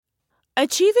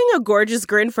Achieving a gorgeous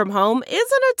grin from home isn't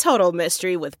a total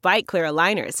mystery with Byte Clear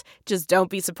aligners. Just don't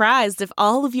be surprised if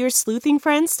all of your sleuthing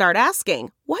friends start asking,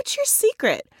 "What's your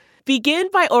secret?" Begin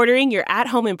by ordering your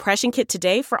at-home impression kit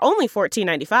today for only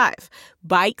 $14.95.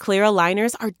 Byte Clear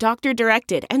aligners are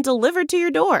doctor-directed and delivered to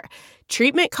your door.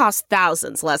 Treatment costs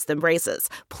thousands less than braces.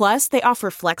 Plus, they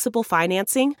offer flexible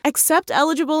financing, accept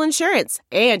eligible insurance,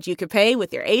 and you can pay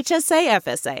with your HSA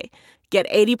FSA. Get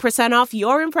 80% off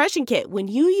your impression kit when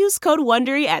you use code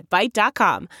WONDERY at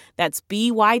Byte.com. That's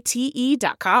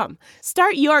BYTE.com.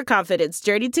 Start your confidence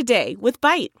journey today with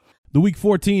Byte. The Week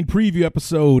 14 preview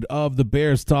episode of the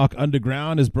Bears Talk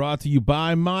Underground is brought to you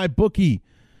by MyBookie.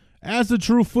 As a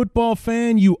true football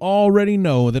fan, you already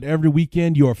know that every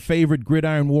weekend your favorite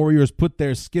Gridiron Warriors put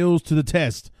their skills to the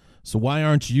test. So why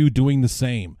aren't you doing the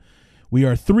same? We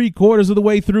are 3/4 of the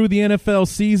way through the NFL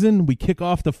season. We kick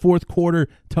off the fourth quarter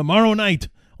tomorrow night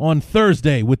on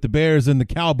Thursday with the Bears and the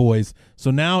Cowboys. So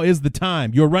now is the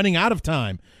time. You're running out of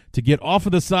time to get off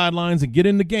of the sidelines and get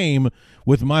in the game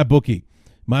with MyBookie.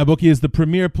 MyBookie is the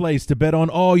premier place to bet on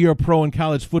all your pro and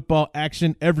college football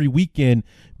action every weekend.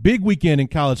 Big weekend in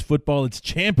college football. It's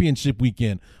championship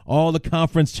weekend. All the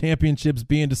conference championships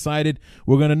being decided.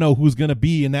 We're going to know who's going to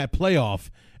be in that playoff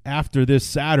after this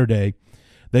Saturday.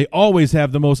 They always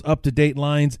have the most up-to-date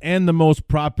lines and the most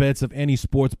prop bets of any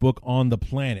sports book on the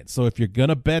planet. So if you're going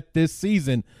to bet this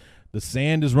season, the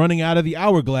sand is running out of the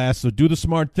hourglass, so do the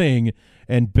smart thing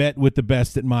and bet with the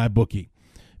best at MyBookie.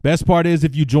 Best part is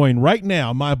if you join right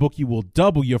now, MyBookie will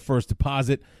double your first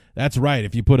deposit. That's right.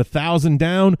 If you put $1,000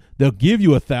 down, they'll give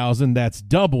you $1,000. That's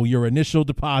double your initial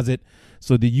deposit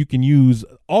so that you can use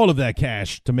all of that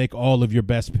cash to make all of your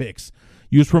best picks.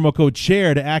 Use promo code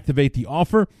CHAIR to activate the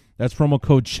offer. That's promo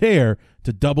code CHAIR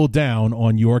to double down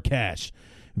on your cash.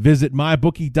 Visit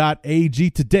mybookie.ag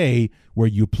today, where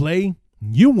you play,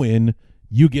 you win,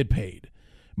 you get paid.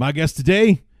 My guest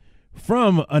today,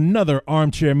 from another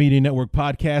Armchair Media Network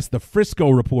podcast, the Frisco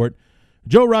Report,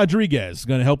 Joe Rodriguez is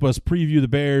going to help us preview the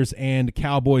Bears and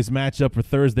Cowboys matchup for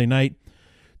Thursday night.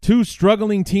 Two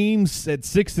struggling teams at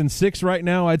 6-6 right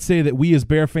now. I'd say that we as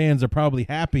Bear fans are probably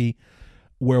happy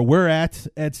where we're at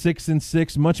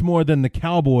 6-6, much more than the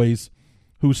Cowboys,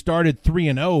 who started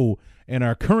 3-0 and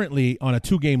are currently on a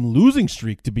 2-game losing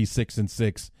streak to be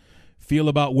 6-6, feel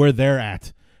about where they're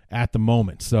at the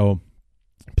moment. So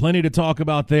plenty to talk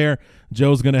about there.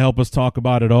 Joe's going to help us talk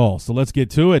about it all. So let's get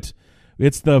to it.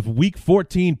 It's the Week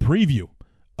 14 preview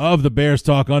of the Bears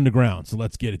Talk Underground. So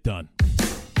let's get it done.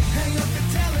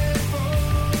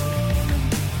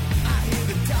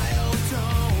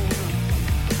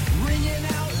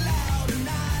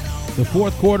 The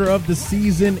fourth quarter of the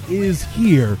season is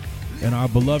here, and our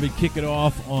beloved kick it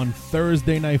off on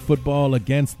Thursday Night Football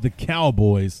against the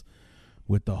Cowboys,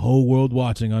 with the whole world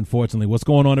watching, unfortunately. What's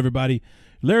going on, everybody?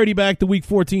 Larry D back, the Week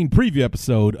 14 preview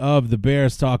episode of the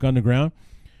Bears Talk Underground.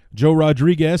 Joe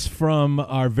Rodriguez from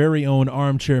our very own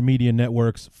Armchair Media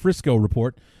Network's Frisco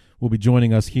Report will be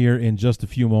joining us here in just a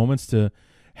few moments to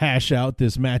hash out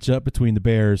this matchup between the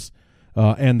Bears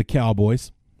and the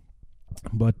Cowboys.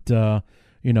 But,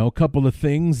 a couple of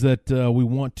things that we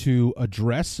want to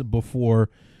address before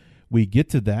we get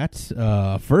to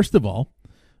that. First of all,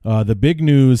 the big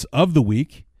news of the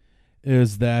week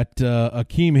is that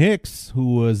Akeem Hicks,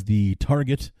 who was the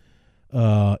target,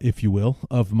 if you will,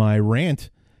 of my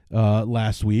rant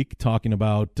last week, talking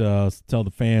about tell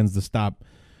the fans to stop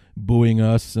booing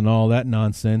us and all that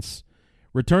nonsense,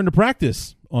 returned to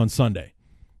practice on Sunday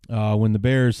when the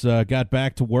Bears got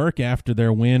back to work after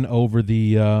their win over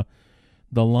the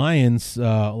Lions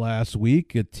last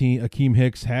week. Akeem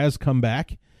Hicks has come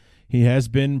back. He has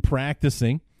been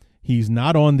practicing. He's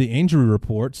not on the injury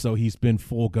report, so he's been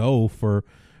full go for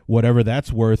whatever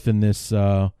that's worth in this,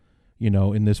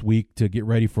 in this week to get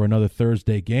ready for another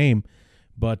Thursday game.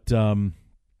 But,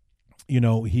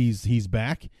 he's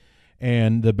back,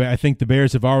 and I think the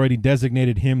Bears have already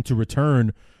designated him to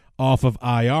return off of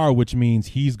IR, which means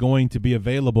he's going to be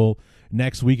available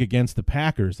next week against the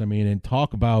Packers.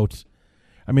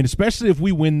 Especially if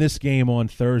we win this game on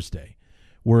Thursday.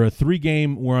 We're on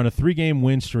a 3-game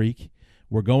win streak.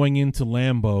 We're going into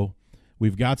Lambeau.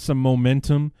 We've got some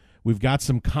momentum. We've got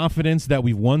some confidence that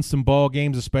we've won some ball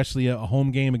games, especially a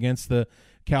home game against the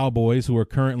Cowboys, who are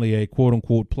currently a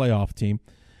quote-unquote playoff team.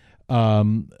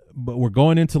 But we're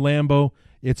going into Lambeau.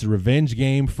 It's a revenge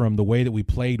game from the way that we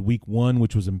played week 1,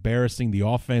 which was embarrassing. The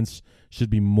offense should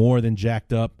be more than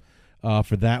jacked up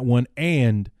for that one.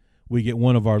 And we get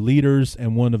one of our leaders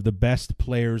and one of the best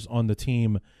players on the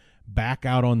team back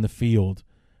out on the field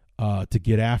to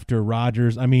get after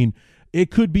Rodgers. It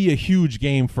could be a huge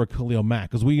game for Khalil Mack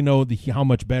because we know how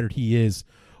much better he is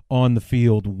on the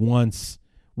field once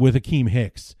with Akeem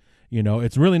Hicks. You know,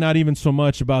 it's really not even so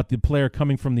much about the player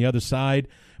coming from the other side,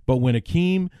 but when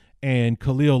Akeem and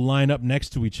Khalil line up next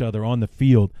to each other on the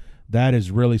field, that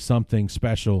is really something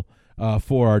special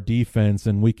for our defense,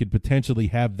 and we could potentially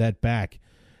have that back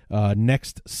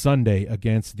next Sunday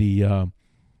against the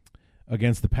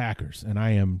Packers. And I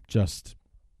am just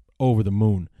over the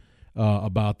moon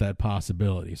about that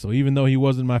possibility. So even though he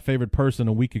wasn't my favorite person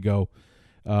a week ago,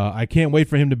 I can't wait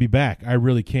for him to be back. I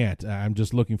really can't. I'm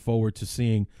just looking forward to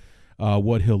seeing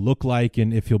what he'll look like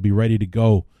and if he'll be ready to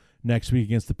go next week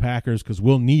against the Packers, because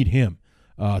we'll need him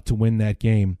to win that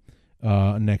game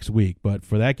next week. But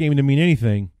for that game to mean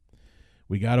anything,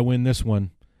 we got to win this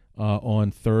one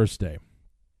on Thursday.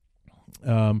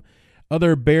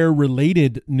 Other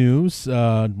Bear-related news,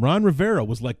 Ron Rivera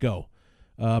was let go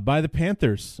by the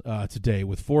Panthers today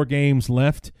with 4 games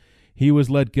left. He was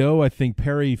let go. I think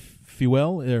Perry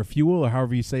Fewell, or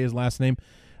however you say his last name,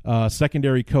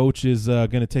 secondary coach, is going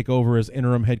to take over as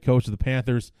interim head coach of the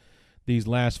Panthers these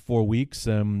last 4 weeks.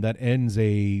 That ends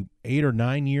a 8 or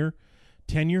 9 year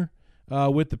tenure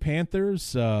with the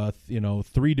Panthers.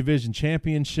 3 division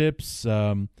championships,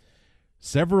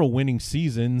 several winning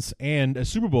seasons, and a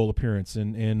Super Bowl appearance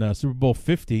in Super Bowl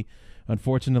 50.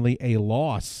 Unfortunately, a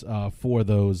loss for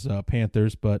those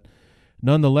Panthers, but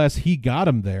nonetheless, he got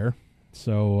him there.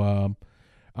 So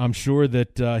I'm sure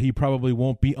that he probably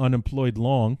won't be unemployed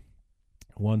long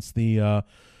once the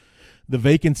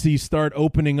vacancies start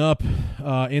opening up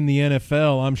in the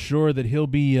NFL. I'm sure that he'll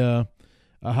be a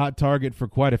hot target for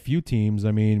quite a few teams.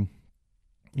 I mean,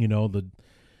 you know, the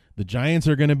Giants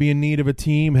are going to be in need of a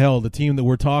team. Hell, the team that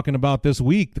we're talking about this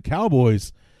week, the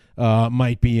Cowboys,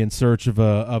 might be in search of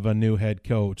a new head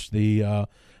coach. The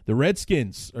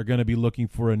Redskins are going to be looking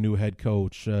for a new head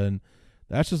coach, and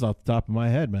that's just off the top of my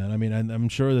head, man. I mean, I'm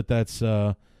sure that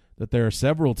that there are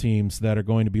several teams that are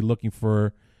going to be looking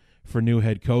for new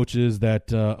head coaches.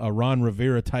 That a Ron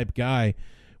Rivera type guy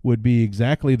would be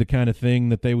exactly the kind of thing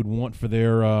that they would want for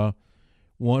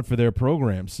their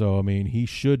program. So, I mean, he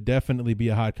should definitely be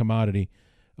a hot commodity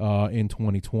in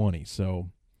 2020. So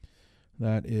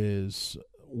that is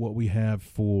what we have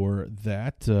for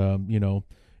that.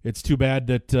 It's too bad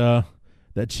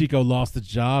that Chico lost his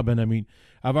job, and I mean,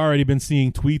 I've already been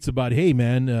seeing tweets about, hey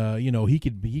man,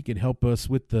 he could help us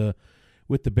with the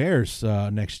Bears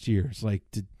next year. It's like,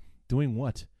 doing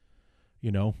what?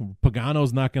 You know,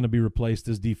 Pagano's not going to be replaced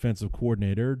as defensive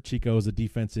coordinator. Chico's a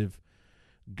defensive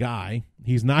guy.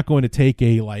 He's not going to take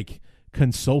a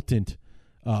consultant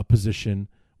position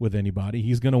with anybody.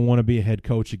 He's going to want to be a head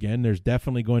coach again. There's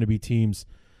definitely going to be teams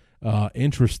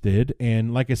interested,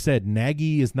 and like I said,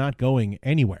 Nagy is not going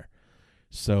anywhere.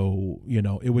 So, you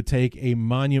know, it would take a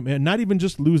monument, not even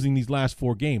just losing these last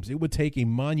 4 games. It would take a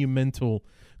monumental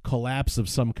collapse of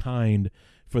some kind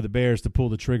for the Bears to pull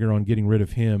the trigger on getting rid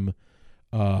of him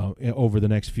over the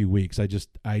next few weeks. I just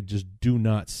do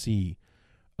not see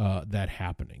that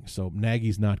happening. So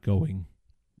Nagy's not going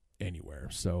anywhere.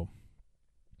 So,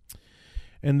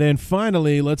 and then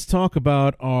finally, let's talk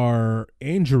about our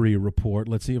injury report.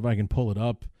 Let's see if I can pull it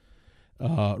up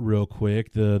real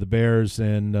quick. The Bears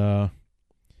and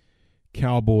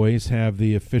Cowboys have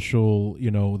the official,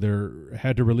 they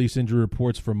had to release injury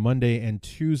reports for Monday and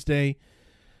Tuesday.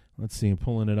 Let's see, I'm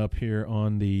pulling it up here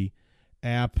on the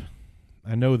app.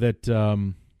 I know that,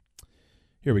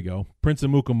 here we go, Prince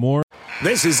Amukamara.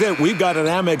 This is it. We've got an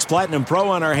Amex Platinum Pro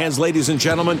on our hands, ladies and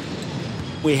gentlemen.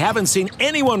 We haven't seen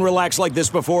anyone relax like this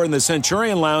before in the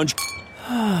Centurion Lounge.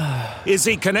 Is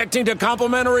he connecting to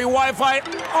complimentary Wi-Fi?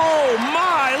 Oh,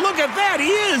 my, look at that, he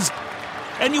is!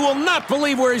 And you will not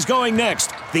believe where he's going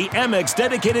next. The Amex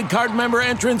dedicated card member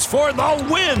entrance for the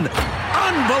win.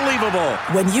 Unbelievable.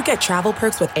 When you get travel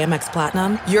perks with Amex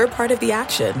Platinum, you're part of the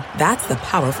action. That's the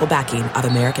powerful backing of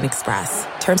American Express.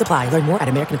 Terms apply. Learn more at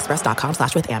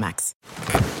americanexpress.com/withAmex.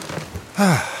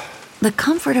 The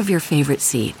comfort of your favorite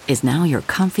seat is now your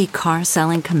comfy car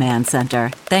selling command center,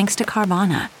 thanks to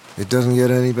Carvana. It doesn't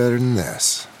get any better than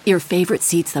this. Your favorite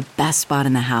seat's the best spot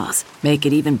in the house. Make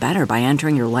it even better by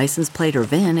entering your license plate or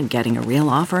VIN and getting a real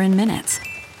offer in minutes.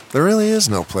 There really is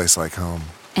no place like home.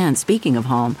 And speaking of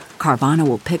home, Carvana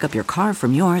will pick up your car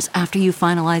from yours after you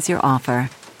finalize your offer.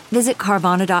 Visit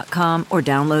Carvana.com or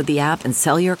download the app and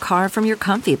sell your car from your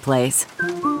comfy place.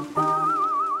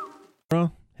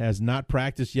 Has not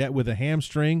practiced yet with a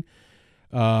hamstring.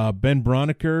 Ben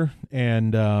Broniker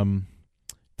and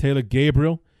Taylor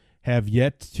Gabriel have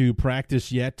yet to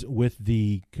practice yet with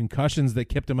the concussions that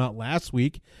kept him out last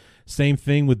week. Same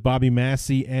thing with Bobby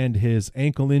Massey and his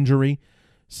ankle injury.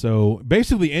 So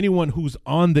basically anyone who's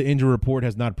on the injury report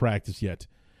has not practiced yet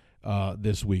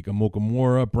this week.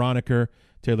 Amukamara, Broniker,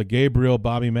 Taylor Gabriel,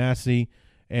 Bobby Massey,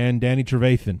 and Danny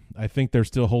Trevathan. I think they're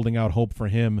still holding out hope for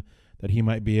him that he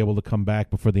might be able to come back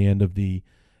before the end of the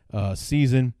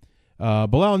season.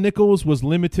 Bilal Nichols was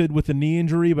limited with a knee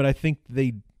injury, but I think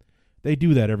they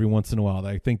do that every once in a while.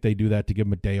 I think they do that to give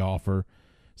him a day off or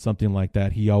something like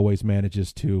that. He always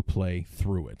manages to play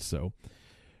through it. So,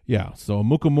 yeah. So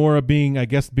Mukamura being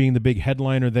the big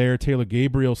headliner there. Taylor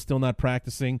Gabriel still not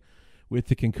practicing with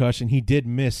the concussion. He did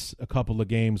miss a couple of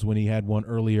games when he had one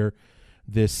earlier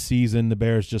this season. The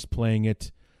Bears just playing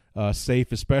it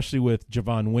safe, especially with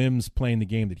Javon Wims playing the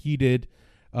game that he did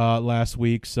last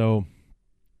week. So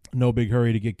no big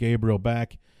hurry to get Gabriel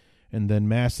back. And then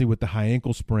Massey with the high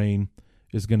ankle sprain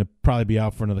is going to probably be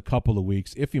out for another couple of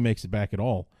weeks if he makes it back at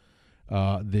all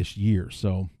this year.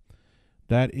 So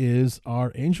that is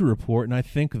our injury report, and I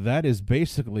think that is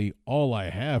basically all I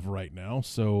have right now.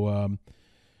 So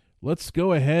let's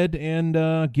go ahead and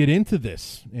get into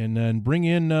this and then bring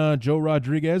in Joe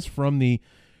Rodriguez from the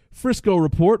Frisco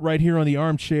Report right here on the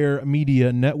Armchair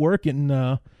Media Network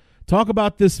and talk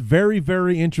about this very,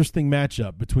 very interesting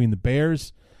matchup between the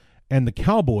Bears and the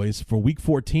Cowboys for Week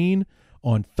 14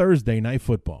 on Thursday Night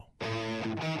Football.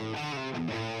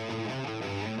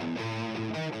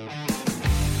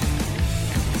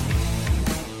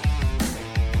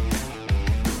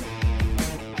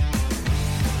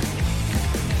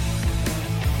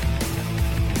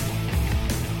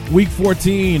 Week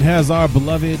 14 has our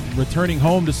beloved returning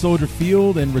home to Soldier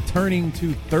Field and returning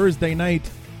to Thursday Night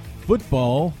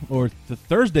Football, or the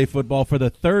Thursday Football, for the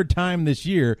third time this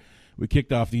year. We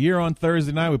kicked off the year on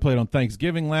Thursday night. We played on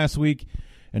Thanksgiving last week,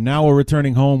 and now we're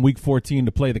returning home Week 14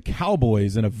 to play the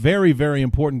Cowboys in a very, very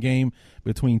important game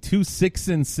between two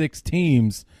 6-6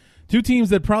 teams, two teams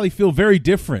that probably feel very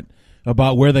different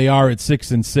about where they are at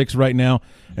 6-6 right now.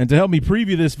 And to help me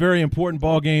preview this very important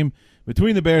ball game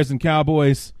between the Bears and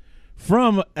Cowboys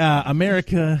from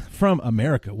America,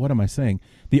 what am I saying?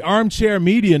 The Armchair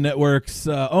Media Network's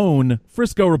own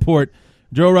Frisco Report,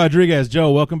 Joe Rodriguez.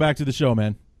 Joe, welcome back to the show,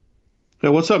 man. Hey,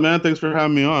 what's up, man? Thanks for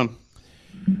having me on.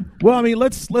 Well, I mean,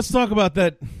 let's talk about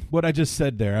that, what I just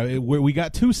said there. We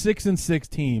got two 6-6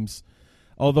 teams,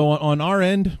 although on our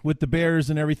end with the Bears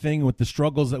and everything, with the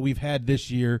struggles that we've had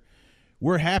this year,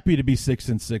 we're happy to be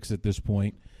 6-6 at this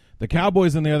point. The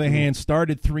Cowboys, on the other hand,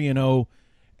 started 3-0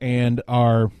 and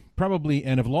are probably,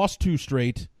 and have lost two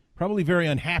straight, probably very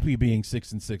unhappy being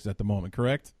 6-6 at the moment,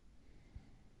 correct?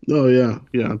 Oh, yeah,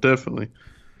 definitely.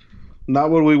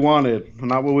 Not what we wanted,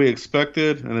 not what we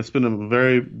expected, and it's been a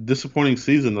very disappointing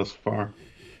season thus far.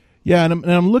 Yeah, and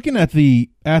I'm looking at the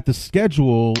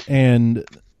schedule, and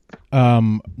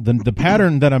the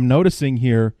pattern that I'm noticing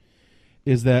here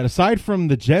is that aside from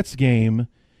the Jets game,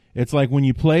 it's like when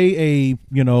you play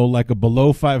like a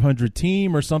below 500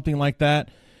 team or something like that,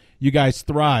 you guys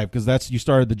thrive because you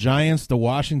started the Giants, the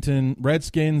Washington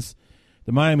Redskins,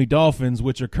 the Miami Dolphins,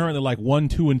 which are currently like 1,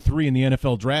 2, and 3 in the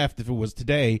NFL draft if it was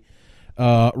today.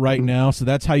 Right now, so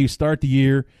that's how you start the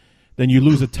year. Then you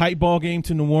lose a tight ball game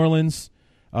to New Orleans.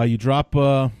 You drop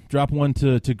one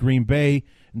to Green Bay,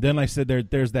 and then like I said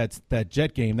there's that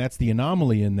Jet game. That's the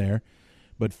anomaly in there.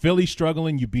 But Philly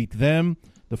struggling, you beat them.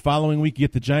 The following week you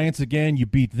get the Giants again, you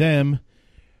beat them.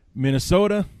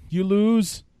 Minnesota, you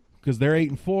lose because they're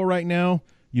 8-4 right now.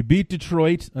 You beat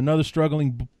Detroit, another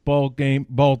struggling ball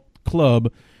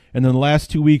club, and then the last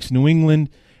 2 weeks New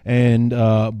England and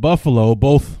Buffalo,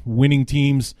 both winning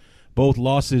teams, both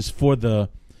losses for the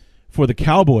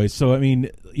Cowboys. So I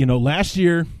mean, last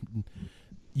year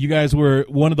you guys were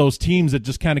one of those teams that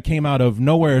just kind of came out of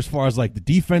nowhere as far as like the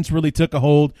defense really took a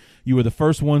hold. You were the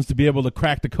first ones to be able to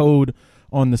crack the code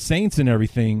on the Saints and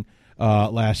everything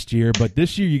last year. But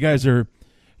this year you guys are,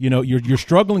 you're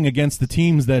struggling against the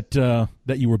teams that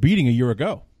you were beating a year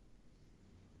ago.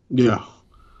 Yeah.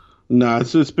 No,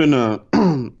 it's been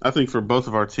I think for both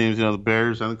of our teams, the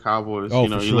Bears and the Cowboys,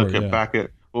 you look back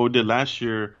at what we did last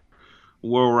year,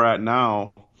 where we're at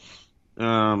now.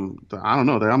 I don't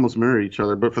know, they almost mirror each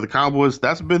other. But for the Cowboys,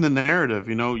 that's been the narrative.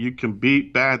 You can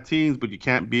beat bad teams, but you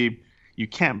can't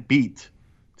beat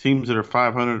teams that are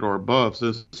 500 or above.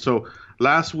 So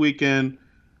last weekend,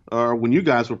 when you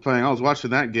guys were playing, I was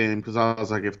watching that game because I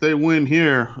was like, if they win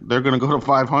here, they're going to go to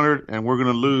 500 and we're going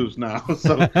to lose now.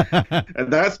 So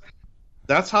and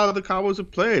that's how the Cowboys have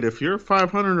played. If you're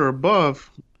 500 or above,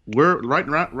 we're right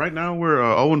now we're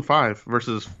 0-5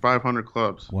 versus 500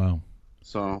 clubs. Wow.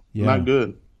 So not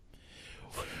good.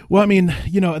 Well, I mean,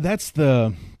 that's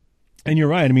and you're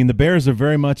right. I mean, the Bears are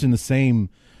very much in the same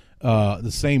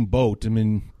boat. I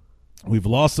mean, we've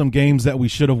lost some games that we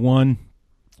should have won.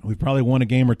 We've probably won a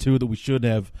game or two that we should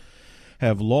have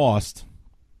lost.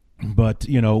 But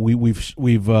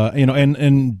we've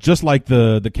and just like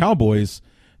the Cowboys,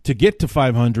 to get to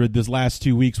 500 this last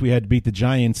 2 weeks, we had to beat the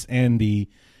Giants and the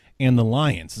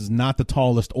Lions. This is not the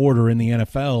tallest order in the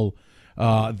NFL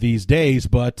these days,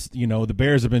 but the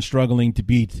Bears have been struggling to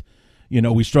beat.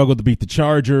 We struggled to beat the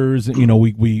Chargers.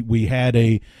 We had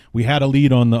a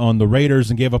lead on the Raiders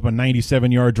and gave up a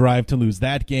 97-yard drive to lose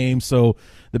that game. So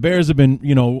the Bears have been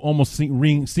almost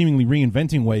seemingly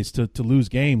reinventing ways to lose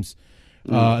games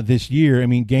this year. I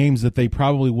mean, games that they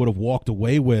probably would have walked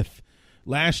away with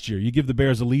last year. You give the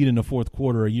Bears a lead in the fourth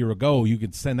quarter a year ago, you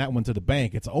could send that one to the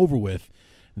bank. It's over with.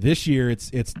 This year,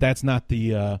 that's not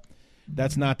the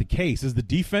case. Is the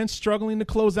defense struggling to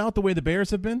close out the way the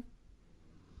Bears have been?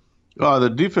 The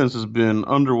defense has been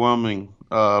underwhelming,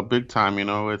 big time.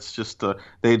 It's just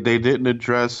they didn't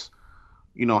address,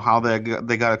 how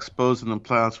they got exposed in the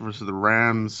playoffs versus the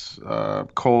Rams,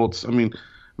 Colts. I mean,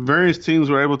 various teams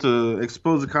were able to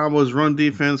expose the Cowboys' run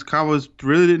defense. Cowboys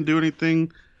really didn't do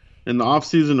anything in the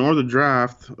offseason or the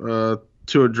draft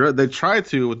to address. They tried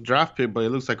to with draft pick, but it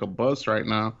looks like a bust right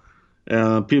now.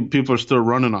 People are still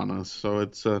running on us, so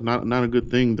it's not a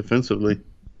good thing defensively.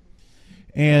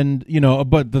 And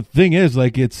but the thing is,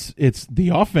 like, it's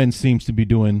the offense seems to be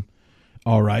doing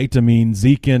all right. I mean,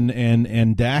 Zeke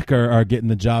and Dak are getting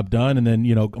the job done, and then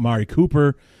Amari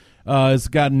Cooper has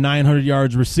got 900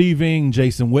 yards receiving.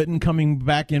 Jason Witten coming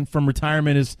back in from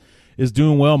retirement is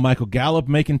doing well. Michael Gallup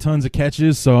making tons of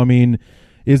catches. So I mean,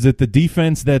 is it the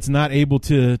defense that's not able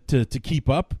to keep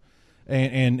up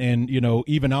and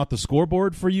even out the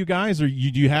scoreboard for you guys, or do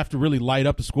you have to really light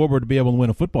up the scoreboard to be able to win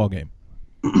a football game?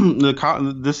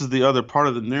 This is the other part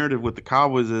of the narrative with the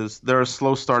Cowboys is they're a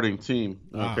slow starting team.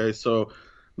 Okay, so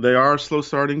they are a slow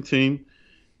starting team,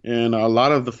 and a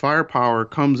lot of the firepower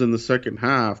comes in the second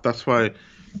half. That's why,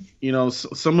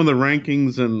 some of the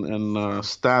rankings and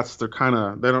stats,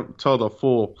 they don't tell the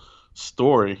full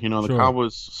story. The Sure.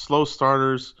 Cowboys slow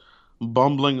starters,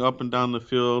 bumbling up and down the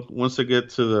field. Once they get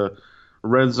to the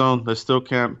red zone, they still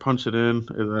can't punch it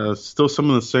in. Still some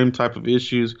of the same type of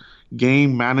issues.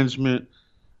 Game management.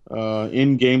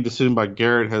 In-game decision by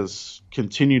Garrett has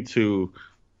continued to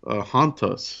haunt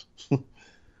us.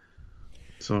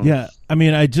 So yeah, I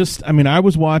mean, I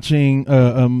was watching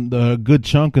a good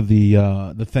chunk of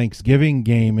the Thanksgiving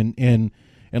game, and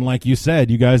like you said,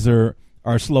 you guys are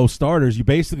slow starters. You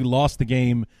basically lost the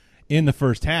game in the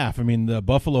first half. I mean, the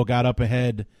Buffalo got up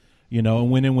ahead,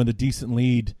 and went in with a decent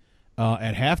lead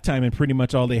at halftime, and pretty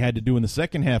much all they had to do in the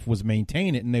second half was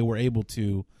maintain it, and they were able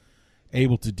to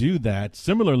do that.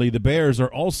 Similarly, the Bears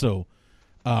are also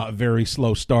very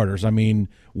slow starters. I mean,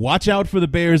 watch out for the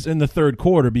Bears in the third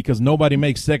quarter, because nobody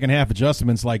makes second half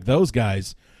adjustments like those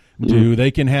guys do.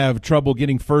 They can have trouble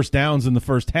getting first downs in the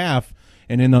first half,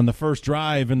 and then on the first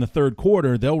drive in the third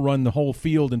quarter, they'll run the whole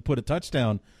field and put a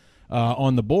touchdown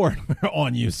on the board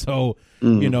on you. So,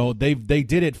 they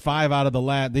did it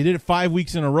 5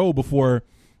 weeks in a row before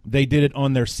they did it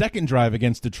on their second drive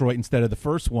against Detroit instead of the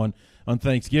first one on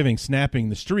Thanksgiving, snapping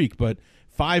the streak. But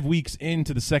 5 weeks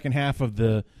into the second half of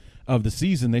the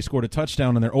season, they scored a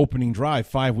touchdown on their opening drive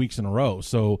 5 weeks in a row.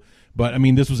 So, but I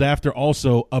mean, this was after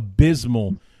also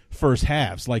abysmal first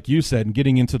halves, like you said, and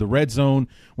getting into the red zone.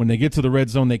 When they get to the red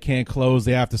zone, they can't close.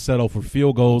 They have to settle for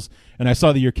field goals. And I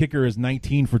saw that your kicker is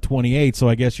 19 for 28, so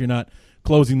I guess you're not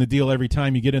closing the deal every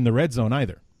time you get in the red zone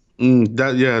either.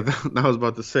 That I was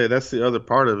about to say, that's the other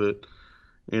part of it.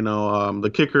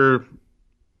 The kicker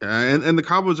and the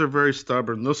Cowboys are very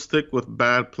stubborn. They'll stick with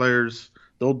bad players.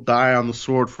 They'll die on the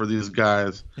sword for these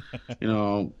guys.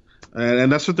 And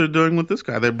that's what they're doing with this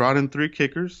guy. They brought in 3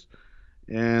 kickers,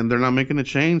 and they're not making a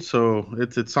change. So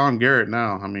it's on Garrett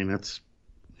now. I mean,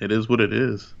 it is what it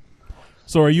is.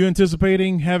 So are you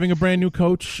anticipating having a brand new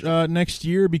coach next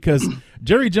year? Because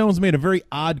Jerry Jones made a very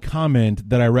odd comment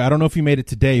that I read. I don't know if he made it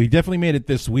today. He definitely made it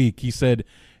this week. He said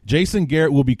Jason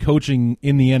Garrett will be coaching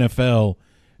in the NFL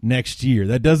next year.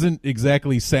 That doesn't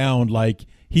exactly sound like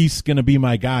he's going to be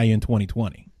my guy in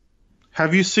 2020.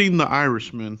 Have you seen The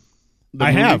Irishman?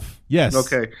 I have. Yes.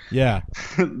 Okay. Yeah.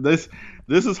 This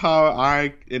is how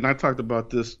I talked about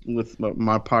this with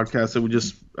my podcast that we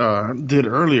just did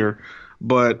earlier,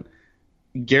 but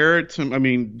Jerry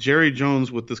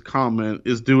Jones with this comment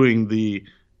is doing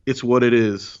it's what it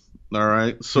is. All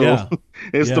right. So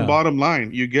it's the bottom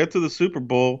line. You get to the Super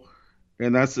Bowl,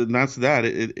 and that's that.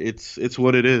 It's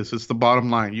what it is. It's the bottom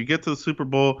line. You get to the Super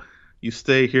Bowl, you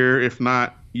stay here. If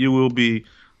not, you will be,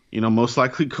 most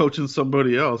likely coaching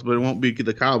somebody else, but it won't be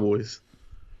the Cowboys.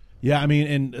 Yeah, I mean,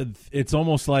 and it's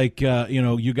almost like,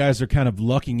 you guys are kind of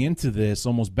lucking into this,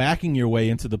 almost backing your way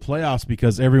into the playoffs,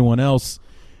 because everyone else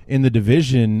in the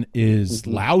division is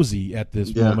lousy at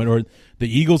this moment, or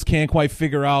the Eagles can't quite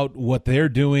figure out what they're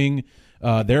doing.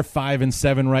 They're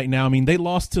 5-7 right now. I mean, they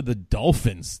lost to the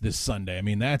Dolphins this Sunday. I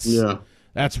mean, that's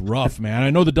rough, man. I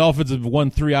know the Dolphins have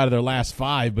won 3 out of their last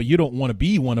 5, but you don't want to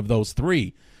be one of those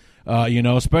 3,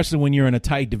 especially when you're in a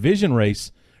tight division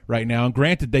race right now. And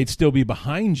granted, they'd still be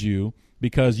behind you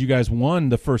because you guys won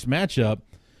the first matchup,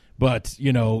 but,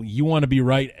 you want to be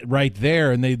right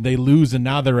there, and they lose, and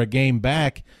now they're a game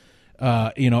back,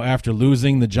 after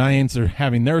losing. The Giants are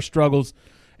having their struggles,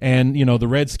 and, the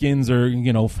Redskins are,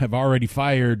 have already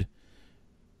fired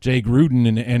Jay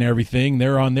Gruden and everything.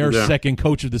 They're on their second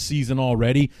coach of the season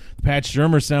already. Pat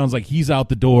Shurmur sounds like he's out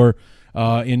the door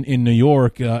in New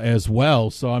York as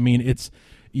well. So, I mean,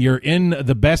 you're in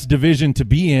the best division to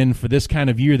be in for this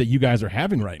kind of year that you guys are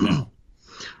having right now.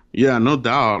 Yeah, no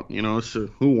doubt. It's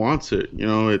who wants it?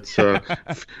 It's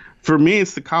for me,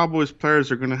 it's the Cowboys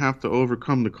players are going to have to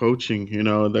overcome the coaching.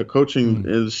 The coaching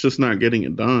is just not getting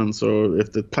it done. So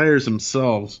if the players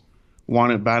themselves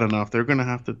want it bad enough, they're going to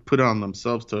have to put it on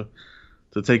themselves to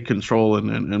take control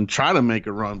and try to make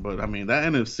a run. But I mean, that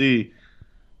NFC,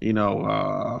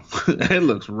 it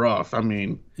looks rough. I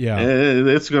mean,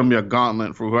 it's going to be a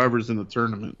gauntlet for whoever's in the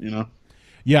tournament.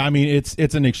 Yeah, I mean,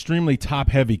 it's an extremely top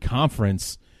heavy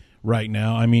conference right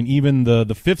now. I mean, even the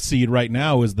 5th seed right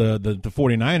now is the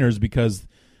 49ers, because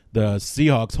the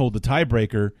Seahawks hold the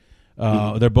tiebreaker.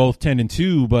 They're both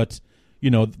 10-2, but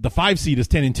the 5 seed is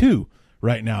 10-2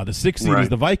 right now. The 6th seed is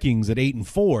the Vikings at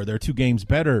 8-4. They're 2 games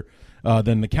better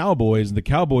than the Cowboys. The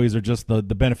Cowboys are just the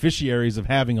beneficiaries of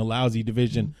having a lousy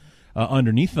division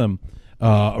underneath them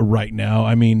right now.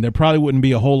 I mean, there probably wouldn't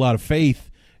be a whole lot of faith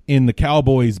in the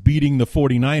Cowboys beating the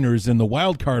 49ers in the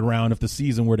wild card round if the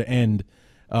season were to end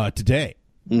today.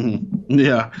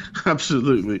 Yeah,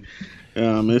 absolutely.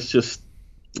 It's just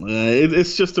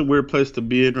a weird place to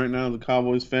be in right now, the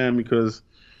Cowboys fan, because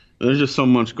there's just so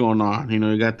much going on.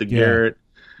 You got the Garrett,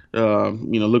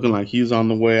 looking like he's on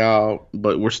the way out,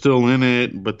 but we're still in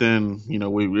it. But then,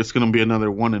 it's going to be another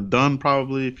one and done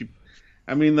probably. The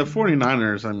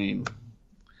 49ers, I mean,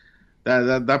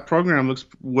 that program looks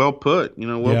well put,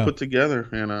 put together,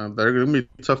 and they're going to be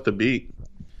tough to beat.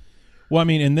 Well, I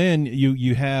mean, and then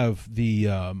you have the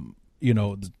you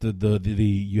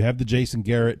have the Jason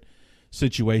Garrett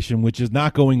situation, which is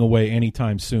not going away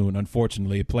anytime soon,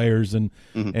 unfortunately. Players and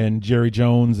Jerry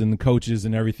Jones and the coaches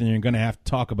and everything are going to have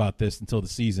to talk about this until the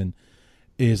season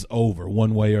is over,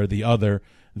 one way or the other.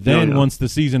 Then once the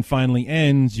season finally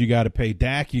ends, you got to pay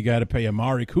Dak, you got to pay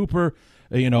Amari Cooper,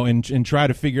 and try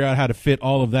to figure out how to fit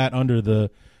all of that under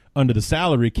the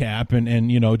salary cap.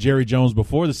 And Jerry Jones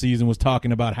before the season was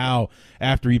talking about how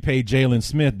after he paid Jalen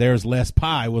Smith, there's less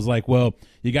pie. Was like, well,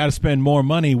 you got to spend more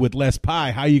money with less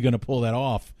pie. How are you going to pull that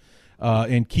off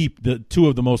and keep the 2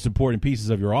 of the most important pieces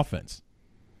of your offense?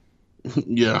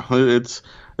 Yeah, it's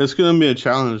going to be a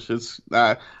challenge.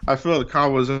 I feel the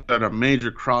Cowboys are at a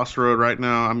major crossroad right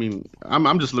now. I mean,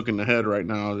 I'm just looking ahead right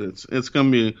now. It's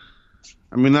going to be.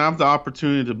 I mean, I have the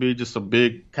opportunity to be just a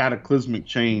big cataclysmic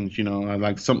change, it's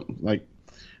going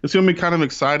to be kind of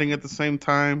exciting at the same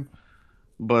time.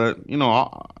 But,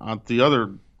 at the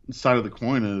other side of the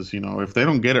coin is, if they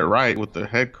don't get it right with the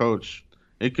head coach,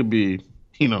 it could be,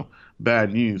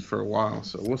 bad news for a while.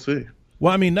 So we'll see.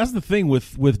 Well, I mean, that's the thing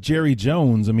with Jerry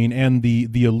Jones. I mean, and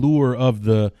the allure of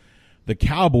the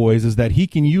Cowboys is that he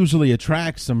can usually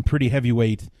attract some pretty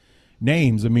heavyweight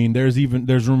names. I mean, there's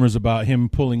rumors about him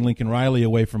pulling Lincoln Riley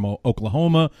away from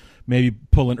Oklahoma, maybe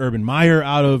pulling Urban Meyer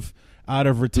out of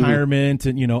retirement,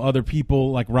 and other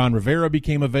people like Ron Rivera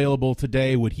became available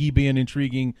today. Would he be an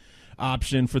intriguing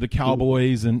option for the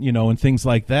Cowboys, and and things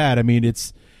like that? I mean,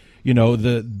 it's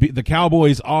the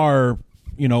Cowboys are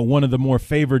one of the more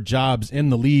favored jobs in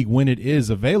the league when it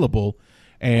is available,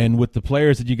 and with the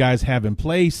players that you guys have in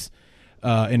place.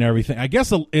 And everything. I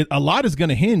guess a lot is going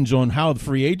to hinge on how the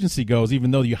free agency goes, even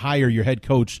though you hire your head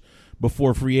coach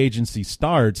before free agency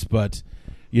starts. But,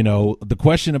 the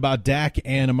question about Dak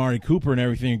and Amari Cooper and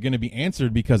everything are going to be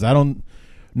answered, because I don't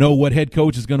know what head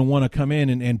coach is going to want to come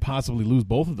in and possibly lose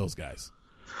both of those guys.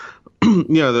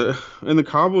 Yeah, the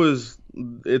Cowboys,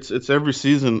 it's every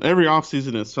season, every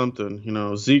offseason it's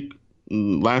something. Zeke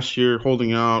last year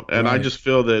holding out, and right. I just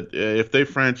feel that if they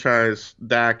franchise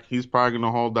Dak, he's probably going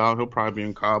to hold out. He'll probably be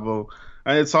in Cabo.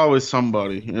 It's always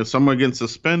somebody. If someone gets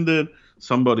suspended,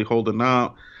 somebody holding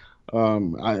out.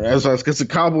 As a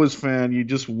Cowboys fan, you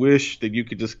just wish that you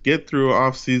could just get through an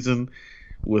off season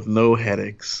with no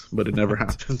headaches, but it never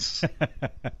happens.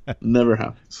 Never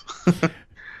happens.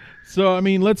 So I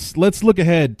mean, let's look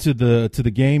ahead to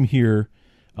the game here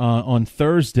on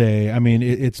Thursday. I mean,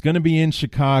 it's going to be in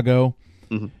Chicago.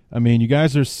 Mm-hmm. I mean, you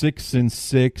guys are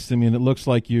 6-6. I mean, it looks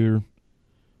like you'd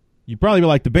probably be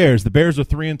like the Bears. The Bears are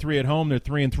 3-3 at home. They're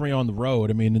 3-3 on the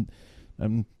road. I mean,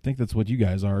 I think that's what you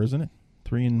guys are, isn't it?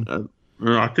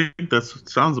 I think that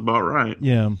sounds about right.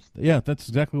 Yeah, that's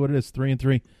exactly what it is.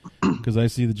 3-3. Because I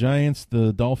see the Giants,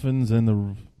 the Dolphins,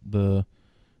 and the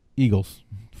Eagles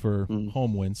for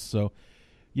home wins. So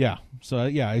I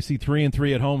see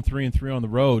 3-3 at home, 3-3 on the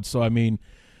road. So I mean,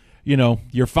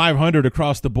 you're 500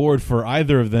 across the board for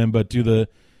either of them. But even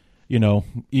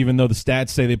though the stats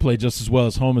say they play just as well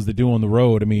as home as they do on the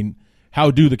road, I mean, how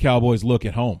do the Cowboys look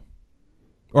at home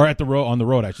or on the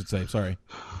road? I should say. Sorry.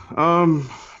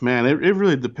 Man, it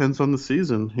really depends on the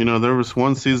season. There was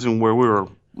one season where we were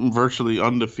virtually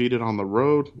undefeated on the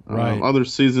road. Right. Other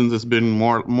seasons it's been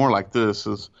more like this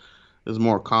is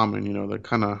more common. That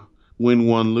kind of win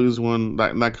one, lose one,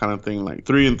 that kind of thing. Like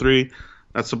 3-3,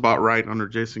 that's about right under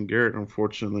Jason Garrett,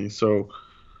 unfortunately. So,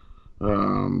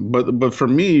 but for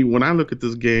me, when I look at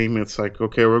this game, it's like,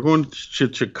 okay, we're going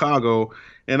to Chicago,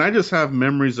 and I just have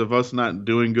memories of us not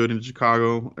doing good in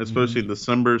Chicago, especially in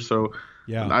December. So.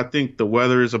 Yeah, I think the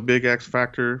weather is a big X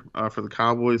factor for the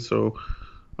Cowboys. So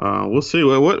we'll see.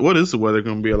 What is the weather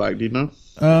going to be like? Do you know?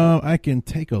 I can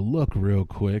take a look real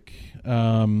quick.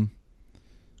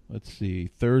 Let's see.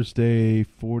 Thursday,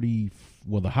 40.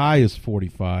 Well, the high is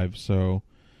 45. So,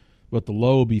 but the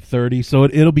low will be 30. So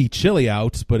it'll be chilly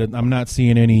out. But I'm not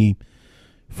seeing any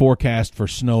forecast for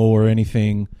snow or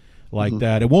anything like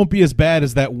that. It won't be as bad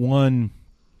as that one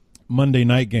Monday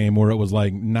night game where it was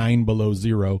like 9 below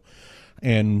zero.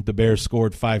 And the Bears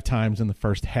scored 5 times in the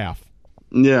first half.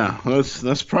 Yeah,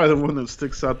 that's probably the one that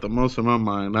sticks out the most in my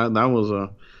mind. That was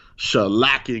a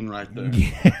shellacking right there.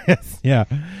 Yes,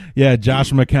 yeah.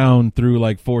 Josh McCown threw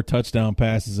like 4 touchdown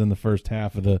passes in the first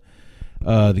half of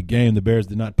the game. The Bears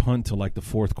did not punt till like the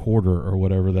fourth quarter or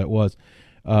whatever that was.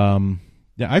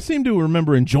 I seem to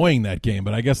remember enjoying that game,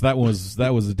 but I guess that was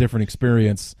a different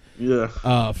experience.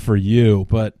 Yeah. For you,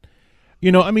 but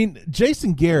I mean,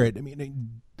 Jason Garrett. I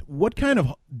mean. What kind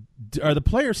of are the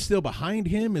players still behind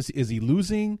him? Is he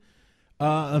losing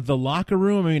the locker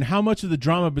room? I mean, how much of the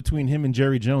drama between him and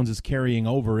Jerry Jones is carrying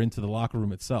over into the locker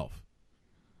room itself?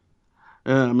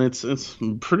 I mean, it's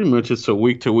pretty much a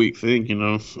week-to-week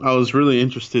thing. I was really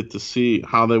interested to see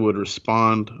how they would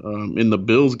respond in the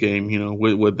Bills game.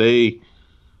 Would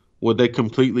they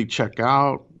completely check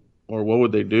out? Or what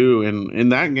would they do? And in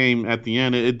that game, at the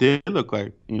end, it did look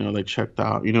like they checked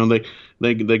out.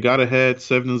 They got ahead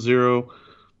 7-0.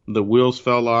 The wheels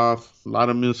fell off. A lot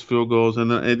of missed field goals,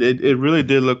 and it really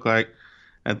did look like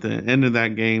at the end of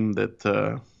that game that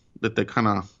they kind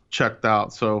of checked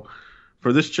out. So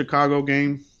for this Chicago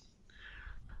game,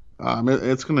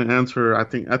 it's going to answer. I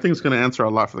think it's going to answer a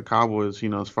lot for the Cowboys.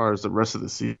 As far as the rest of the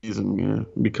season,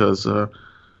 because.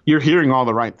 You're hearing all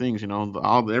the right things,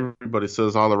 everybody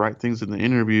says all the right things in the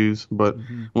interviews, but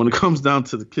when it comes down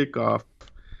to the kickoff,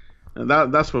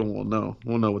 that's when we'll know.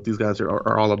 We'll know what these guys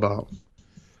are all about.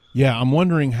 Yeah, I'm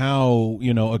wondering how,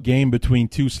 a game between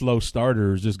 2 slow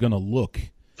starters is going to look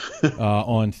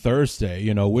on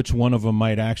Thursday. Which one of them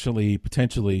might actually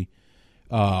potentially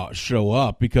show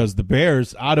up, because the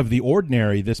Bears, out of the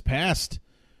ordinary this past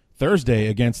Thursday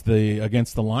against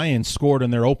the Lions, scored on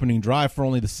their opening drive for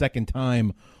only the second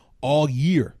time all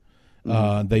year.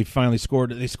 They finally scored.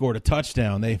 They scored a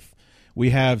touchdown. We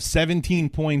have 17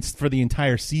 points for the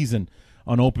entire season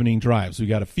on opening drives. We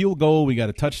got a field goal, we got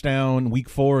a touchdown week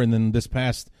 4, and then this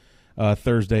past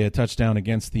Thursday a touchdown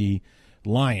against the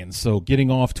Lions. So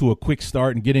getting off to a quick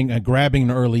start and grabbing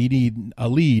an early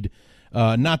lead,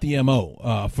 not the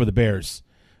MO for the Bears.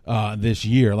 This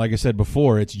year. Like I said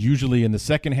before, it's usually in the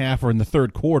second half or in the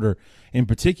third quarter in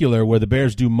particular where the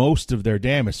Bears do most of their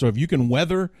damage. So if you can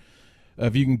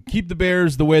keep the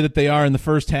Bears the way that they are in the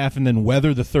first half and then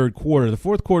weather the third quarter, the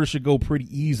fourth quarter should go pretty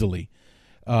easily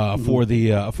for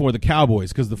the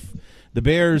Cowboys, because the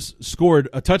Bears scored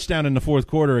a touchdown in the fourth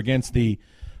quarter against the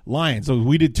Lions. So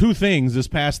we did 2 things this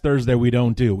past Thursday we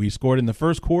don't do. We scored in the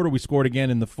first quarter, we scored again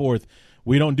in the fourth.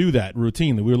 We don't do that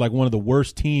routinely. We were like one of the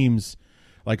worst teams.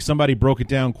 Like, somebody broke it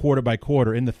down quarter by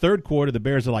quarter. In the third quarter, the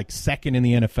Bears are like second in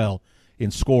the NFL in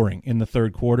scoring in the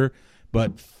third quarter,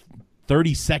 but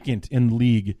 32nd in the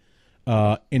league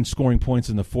in scoring points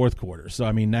in the fourth quarter. So,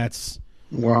 I mean, that's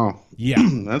wow. Yeah,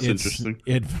 that's interesting.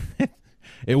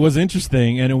 It was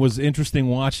interesting, and it was interesting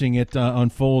watching it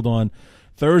unfold on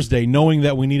Thursday, knowing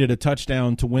that we needed a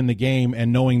touchdown to win the game,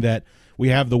 and knowing that we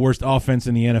have the worst offense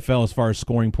in the NFL as far as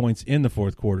scoring points in the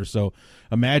fourth quarter. So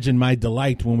imagine my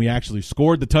delight when we actually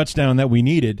scored the touchdown that we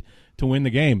needed to win the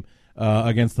game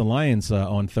against the Lions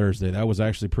on Thursday. That was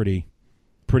actually pretty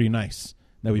nice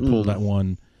that we pulled that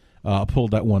one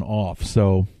pulled that one off.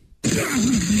 So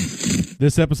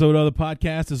this episode of the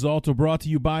podcast is also brought to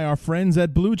you by our friends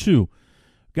at Blue Chew.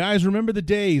 Guys, remember the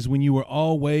days when you were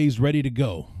always ready to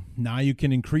go. Now you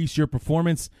can increase your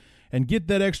performance and get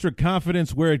that extra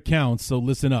confidence where it counts, so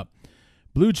listen up.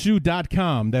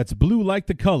 BlueChew.com, that's blue like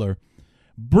the color,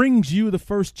 brings you the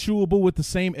first chewable with the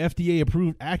same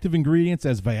FDA-approved active ingredients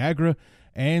as Viagra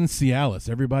and Cialis,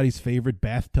 everybody's favorite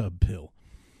bathtub pill.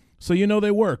 So you know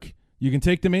they work. You can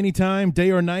take them anytime,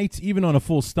 day or night, even on a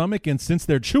full stomach, and since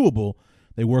they're chewable,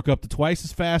 they work up to twice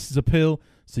as fast as a pill,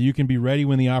 so you can be ready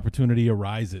when the opportunity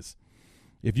arises.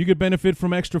 If you could benefit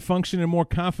from extra function and more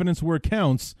confidence where it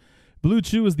counts, Blue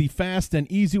Chew is the fast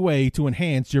and easy way to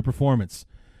enhance your performance.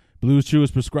 Blue Chew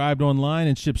is prescribed online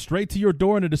and shipped straight to your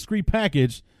door in a discreet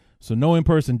package, so no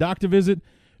in-person doctor visit,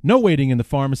 no waiting in the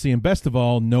pharmacy, and best of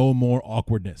all, no more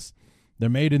awkwardness. They're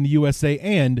made in the USA,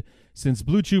 and since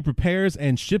Blue Chew prepares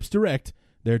and ships direct,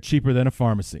 they're cheaper than a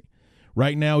pharmacy.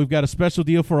 Right now, we've got a special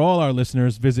deal for all our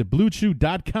listeners. Visit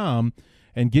BlueChew.com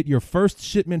and get your first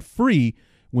shipment free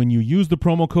when you use the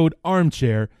promo code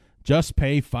ARMCHAIR. Just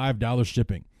pay $5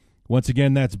 shipping. Once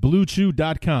again, that's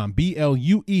BlueChew.com,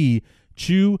 BLUE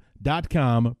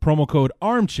Chew.com, promo code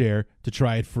ARMCHAIR to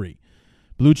try it free.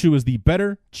 Blue Chew is the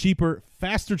better, cheaper,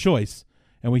 faster choice,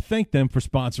 and we thank them for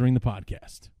sponsoring the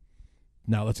podcast.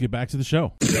 Now let's get back to the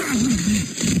show.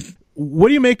 What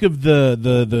do you make of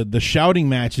the shouting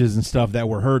matches and stuff that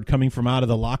were heard coming from out of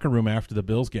the locker room after the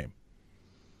Bills game?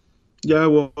 Yeah,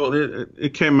 well,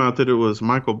 it came out that it was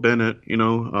Michael Bennett,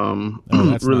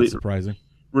 that's really not surprising.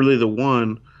 Really the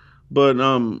one. But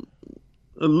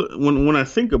when I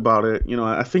think about it,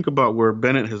 I think about where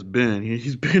Bennett has been.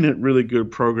 He's been at really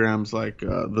good programs like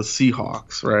the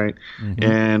Seahawks, right? Mm-hmm.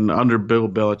 And under Bill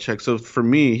Belichick. So for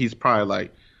me, he's probably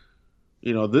like,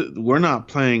 we're not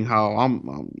playing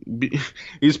how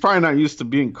he's probably not used to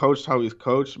being coached how he's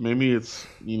coached. Maybe it's,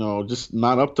 just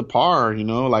not up to par,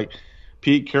 like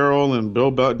Pete Carroll and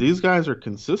Bill Belichick. These guys are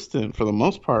consistent for the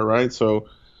most part, right? So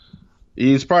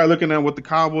he's probably looking at what the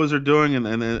Cowboys are doing,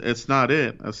 and it's not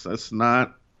it. That's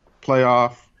not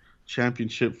playoff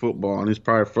championship football, and he's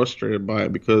probably frustrated by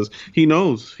it because he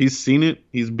knows. He's seen it.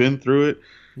 He's been through it,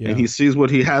 and he sees what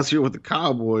he has here with the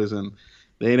Cowboys, and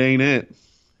it ain't it.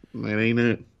 It ain't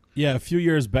it. Yeah, a few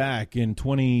years back in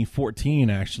 2014,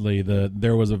 actually,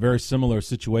 there was a very similar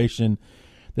situation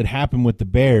that happened with the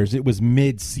Bears. It was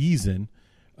mid-season.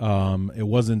 It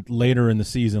wasn't later in the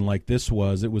season like this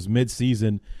was. It was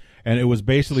mid-season, and it was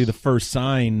basically the first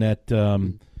sign that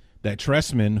that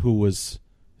Trestman, who was,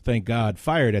 thank God,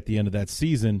 fired at the end of that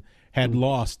season, had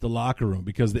lost the locker room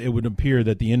because it would appear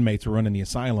that the inmates were running the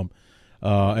asylum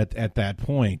at that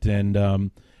point.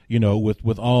 And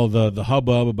with all the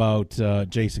hubbub about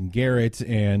Jason Garrett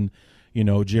and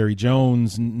Jerry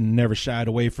Jones never shied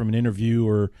away from an interview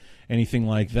or anything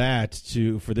like that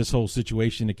for this whole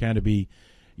situation to kind of be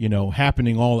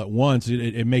happening all at once.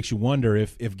 It makes you wonder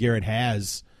if Garrett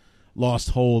has lost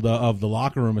hold of the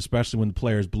locker room, especially when the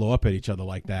players blow up at each other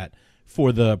like that,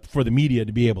 for the media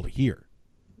to be able to hear.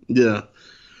 Yeah.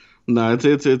 No,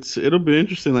 it'll be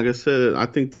interesting. Like I said, I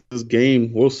think this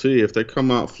game, we'll see if they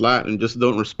come out flat and just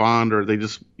don't respond, or they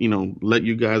just let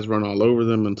you guys run all over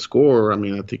them and score. I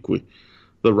mean, I think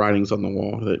the writing's on the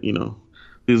wall that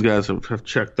these guys have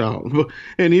checked out.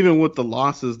 And even with the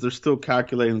losses, they're still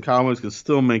calculating. Cowboys can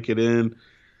still make it in.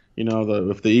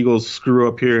 If the Eagles screw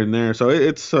up here and there, so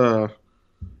it's a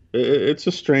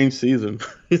strange season.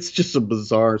 It's just a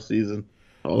bizarre season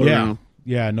all around.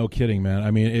 Yeah, no kidding, man.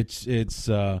 I mean,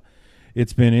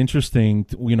 it's been interesting,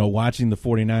 watching the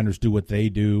 49ers do what they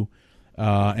do.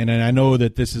 And I know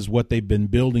that this is what they've been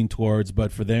building towards,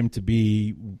 but for them to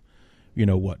be,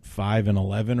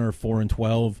 5-11 or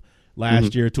 4-12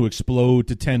 last year, to explode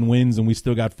to 10 wins, and we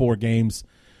still got 4 games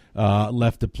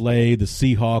left to play. The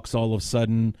Seahawks all of a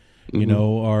sudden,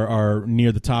 are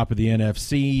near the top of the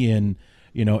NFC, and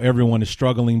everyone is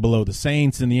struggling below the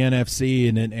Saints in the NFC,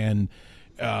 and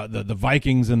the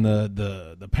Vikings and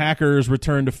the Packers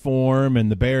return to form,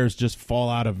 and the Bears just fall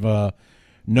out of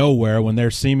nowhere when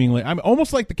they're seemingly,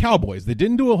 almost like the Cowboys. They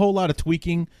didn't do a whole lot of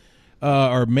tweaking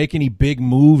or make any big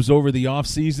moves over the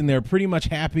offseason. They're pretty much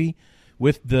happy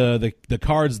with the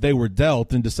cards they were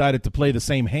dealt and decided to play the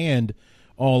same hand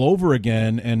all over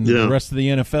again, and the rest of the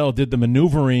NFL did the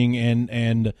maneuvering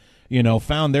and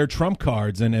found their trump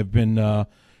cards and have been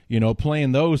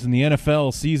playing those. In the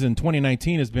NFL season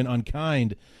 2019 has been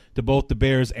unkind to both the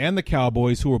Bears and the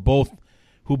Cowboys, who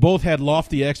both had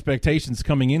lofty expectations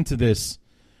coming into this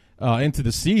into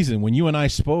the season. When you and I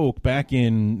spoke back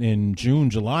in June,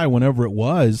 July, whenever it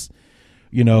was,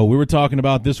 we were talking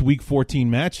about this Week 14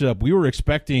 matchup. We were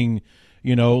expecting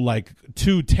like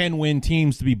 2 10-win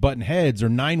teams to be button heads, or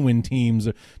 9-win teams,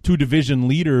 or 2 division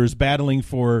leaders battling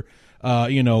for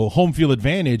home field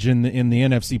advantage in the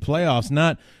NFC playoffs,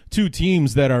 not 2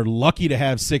 teams that are lucky to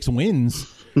have 6 wins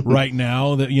right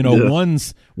now.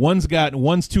 That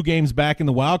one's 2 games back in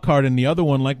the wild card, and the other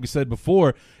one, like we said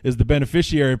before, is the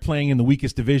beneficiary of playing in the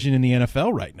weakest division in the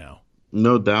NFL right now.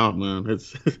 No doubt, man.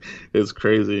 It's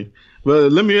crazy.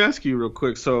 But let me ask you real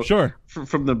quick. So, sure.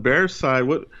 From the Bears side,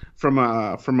 from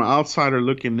an outsider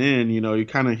looking in, you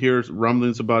kind of hear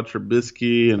rumblings about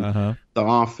Trubisky and the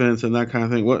offense and that kind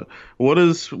of thing. What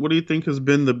do you think has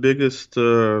been the biggest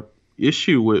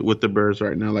issue with the Bears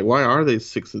right now? Like, why are they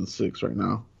 6-6 right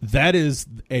now? That is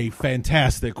a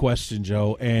fantastic question,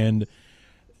 Joe, and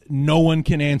no one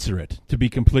can answer it, to be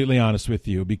completely honest with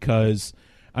you, because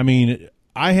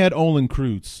I had Olin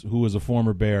Kreutz, who was a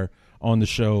former Bear, on the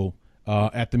show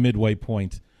at the midway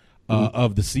point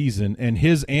of the season, and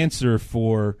his answer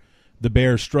for the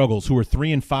Bears' struggles, who were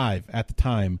 3-5 at the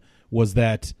time, was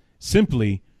that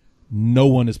simply no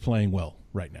one is playing well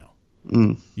right now.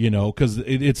 Because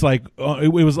it's like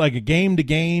it was like a game to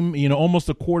game, almost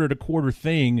a quarter to quarter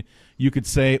thing. You could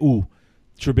say, "Ooh,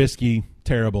 Trubisky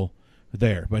terrible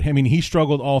there," but he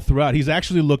struggled all throughout. He's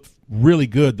actually looked really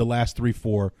good the last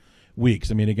 3-4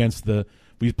 weeks.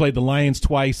 We played the Lions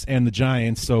twice and the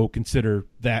Giants, so consider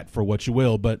that for what you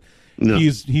will. But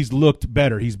he's looked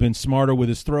better. He's been smarter with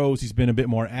his throws. He's been a bit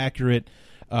more accurate,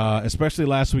 especially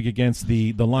last week against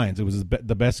the Lions. It was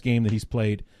the best game that he's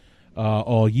played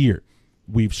all year.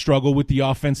 We've struggled with the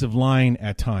offensive line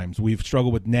at times. We've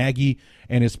struggled with Nagy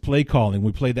and his play calling.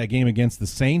 We played that game against the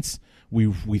Saints.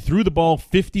 We threw the ball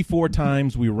 54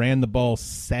 times. We ran the ball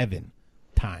 7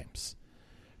 times.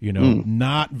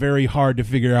 Not very hard to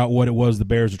figure out what it was the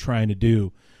Bears were trying to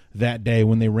do that day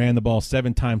when they ran the ball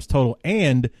 7 times total,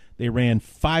 and they ran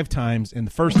 5 times in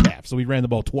the first half. So we ran the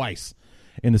ball twice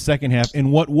in the second half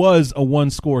in what was a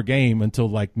 1-score game until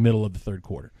like middle of the third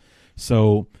quarter.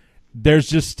 So there's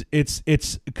just it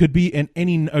could be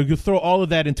you throw all of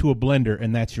that into a blender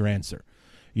and that's your answer.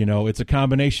 It's a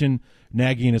combination.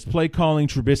 Nagy and his play calling,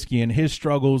 Trubisky and his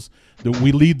struggles.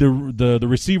 We lead the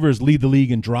receivers lead the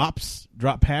league in drop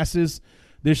passes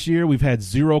this year. We've had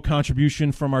 0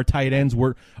 contribution from our tight ends.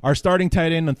 Our starting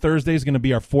tight end on Thursday is going to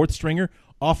be our 4th stringer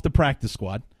off the practice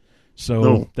squad.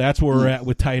 So that's where we're at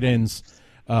with tight ends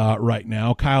right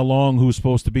now. Kyle Long, who's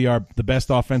supposed to be the best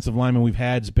offensive lineman we've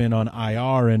had, has been on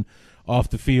IR and off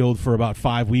the field for about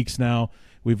 5 weeks now.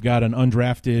 We've got an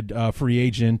undrafted free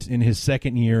agent in his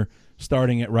 2nd year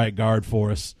starting at right guard for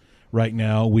us right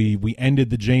now. We ended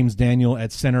the James Daniel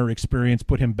at center experience,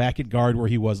 put him back at guard where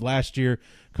he was last year.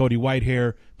 Cody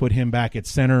Whitehair, put him back at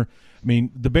center.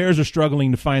 The Bears are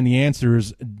struggling to find the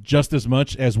answers just as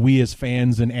much as we as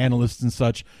fans and analysts and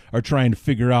such are trying to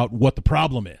figure out what the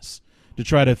problem is, to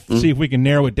try to see if we can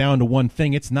narrow it down to one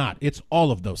thing. It's not. It's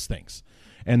all of those things.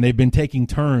 And they've been taking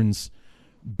turns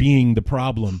being the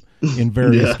problem in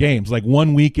various games. Like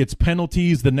one week it's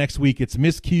penalties, the next week it's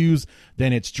miscues,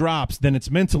 then it's drops, then it's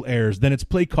mental errors, then it's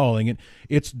play calling. And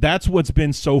that's what's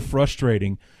been so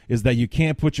frustrating, is that you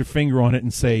can't put your finger on it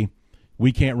and say,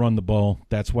 we can't run the ball,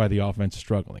 that's why the offense is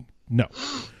struggling. No.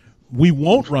 We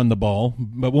won't run the ball,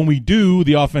 but when we do,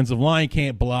 the offensive line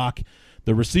can't block,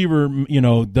 the receiver,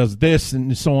 does this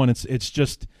and so on.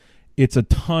 It's a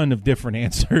ton of different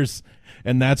answers.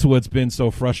 And that's what's been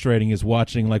so frustrating, is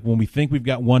watching, like, when we think we've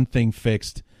got one thing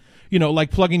fixed,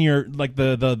 like plugging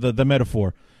the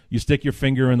metaphor. You stick your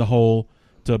finger in the hole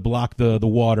to block the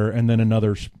water, and then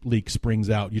another leak springs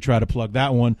out. You try to plug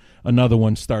that one, another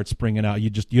one starts springing out.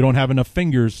 You don't have enough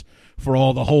fingers for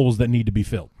all the holes that need to be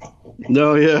filled.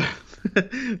 No, yeah.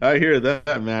 I hear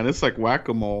that, man. It's like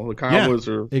whack-a-mole. The Cowboys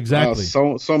are exactly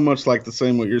so much like the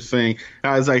same what you're saying.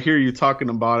 As I hear you talking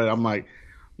about it, I'm like,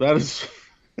 that's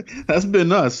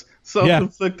been us.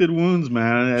 Self-inflicted wounds,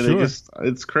 man. And sure.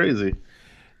 It's crazy.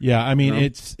 Yeah,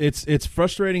 it's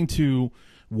frustrating to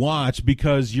watch,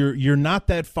 because you're not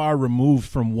that far removed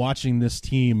from watching this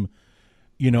team,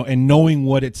 and knowing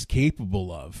what it's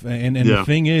capable of. And the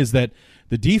thing is that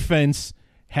the defense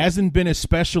hasn't been as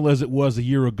special as it was a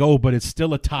year ago, but it's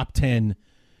still a top 10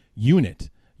 unit.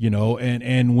 Looking at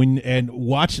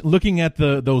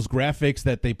those graphics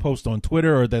that they post on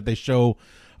Twitter or that they show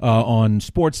on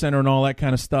SportsCenter and all that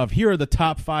kind of stuff. Here are the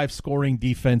top 5 scoring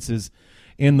defenses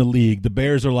in the league. The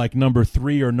Bears are like number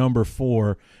 3 or number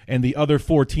 4, and the other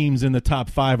 4 teams in the top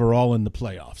 5 are all in the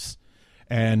playoffs.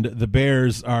 And the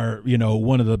Bears are,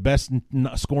 one of the best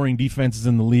scoring defenses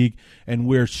in the league, and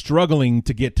we're struggling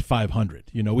to get to 500.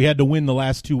 We had to win the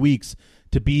last 2 weeks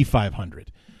to be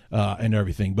 500. and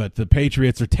everything. But the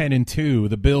Patriots are 10-2,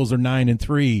 the Bills are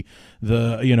 9-3,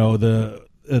 the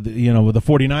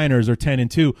 49ers are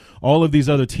 10-2. All of these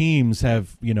other teams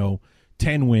have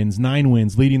 10 wins, 9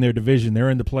 wins, leading their division. They're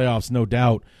in the playoffs, no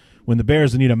doubt. When the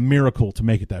Bears need a miracle to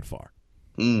make it that far.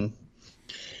 Yeah,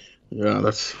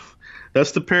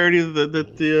 that's the parity that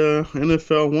the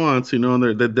NFL wants, and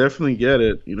they definitely get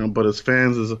it, But as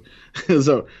fans,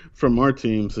 from our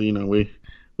teams, we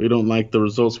don't like the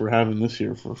results we're having this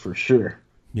year for sure.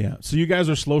 Yeah. So you guys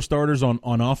are slow starters on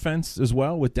offense as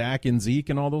well with Dak and Zeke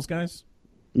and all those guys.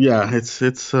 Yeah, it's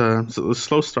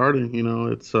slow starting.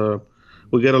 It's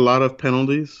we get a lot of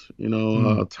penalties.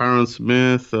 Tyron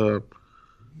Smith.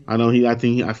 I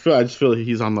just feel like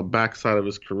he's on the backside of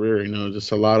his career.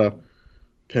 Just a lot of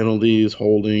penalties,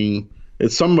 holding.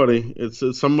 It's somebody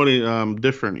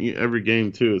different every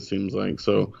game too. It seems like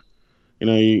so.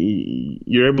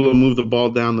 You're able to move the ball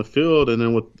down the field, and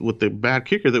then with the bad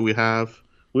kicker that we have,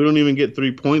 we don't even get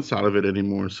 3 points out of it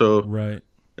anymore. So right,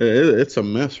 it's a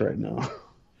mess right now.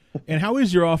 And how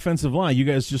is your offensive line? You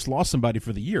guys just lost somebody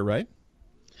for the year, right?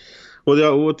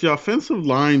 Well, with the offensive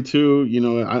line too,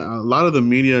 a lot of the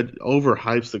media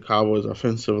overhypes the Cowboys'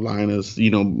 offensive line as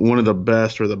one of the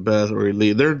best or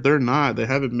elite. They're not. They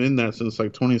haven't been that since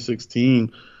like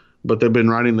 2016, but they've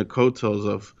been riding the coattails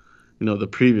of the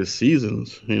previous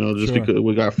seasons. Because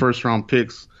we got first round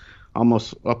picks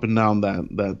almost up and down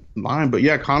that line. But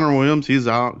yeah, Connor Williams, he's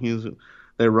out.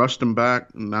 They rushed him back,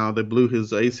 and now they blew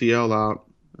his ACL out.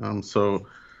 So.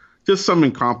 Just some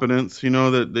incompetence,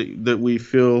 that we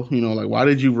feel, like, why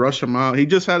did you rush him out? He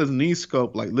just had his knee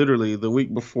scoped, like, literally the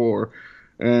week before,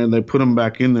 and they put him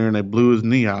back in there, and they blew his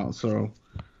knee out. So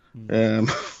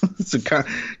it's the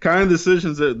kind of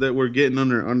decisions that we're getting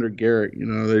under Garrett.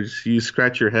 You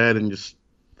scratch your head and just,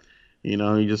 you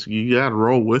got to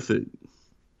roll with it.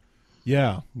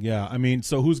 Yeah. I mean,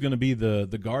 so who's going to be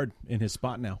the guard in his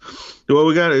spot now? Well,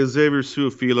 we got Xavier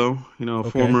Su'a-Filo,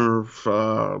 former,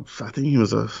 I think he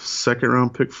was a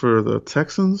second-round pick for the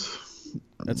Texans.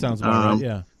 That sounds about right,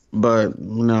 yeah. But,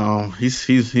 no,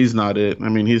 he's not it. I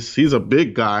mean, he's a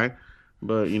big guy,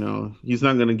 but, he's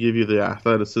not going to give you the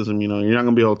athleticism. You're not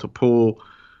going to be able to pull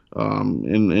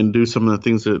and do some of the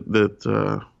things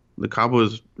that the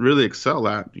Cowboys really excel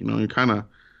at. You're kind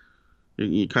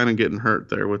of getting hurt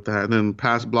there with that. And then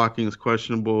pass blocking is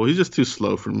questionable. He's just too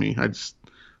slow for me. It's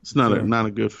not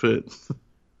a good fit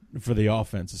for the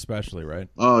offense, especially, right?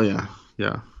 Oh yeah.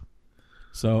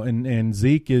 So and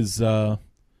Zeke is, I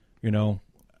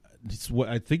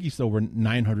think he's over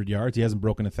 900 yards. He hasn't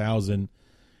broken 1,000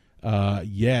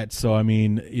 yet. So I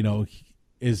mean,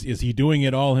 is he doing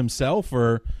it all himself,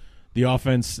 or the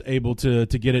offense able to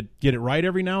get it right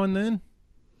every now and then?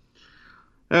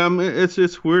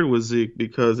 It's weird with Zeke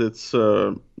because it's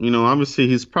obviously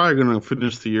he's probably going to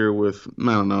finish the year with,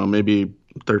 I don't know, maybe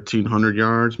 1,300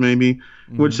 yards maybe,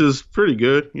 which is pretty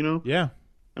good, Yeah.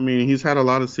 I mean, he's had a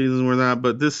lot of seasons where that,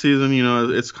 but this season,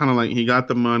 it's kind of like he got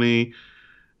the money.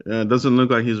 It doesn't look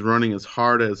like he's running as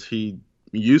hard as he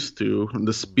used to.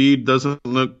 The speed doesn't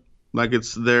look like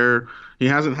it's there. He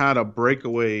hasn't had a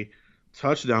breakaway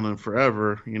touchdown in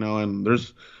forever, and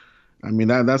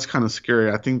that's kind of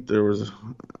scary. I think there was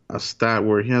a stat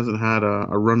where he hasn't had a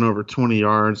run over 20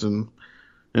 yards in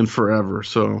forever.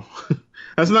 So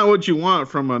that's not what you want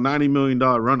from a $90 million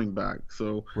running back.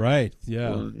 So right,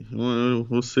 yeah.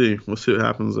 We'll see. We'll see what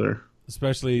happens there.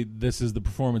 Especially this is the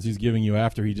performance he's giving you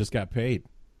after he just got paid.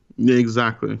 Yeah,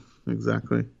 exactly.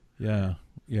 Yeah.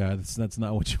 That's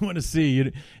not what you want to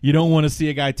see. You don't want to see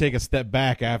a guy take a step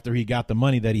back after he got the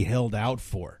money that he held out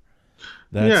for.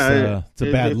 It's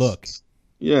a bad look.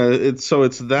 Yeah, it's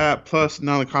that. Plus,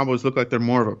 now the Cowboys look like they're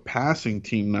more of a passing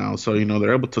team now. So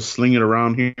they're able to sling it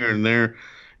around here and there,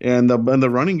 and the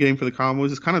running game for the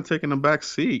Cowboys is kind of taking a back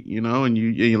seat. And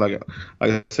you like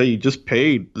I say, you just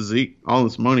paid Zeke all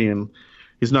this money, and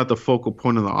he's not the focal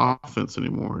point of the offense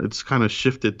anymore. It's kind of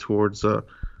shifted towards the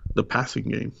passing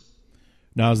game.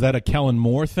 Now, is that a Kellen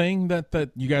Moore thing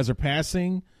that you guys are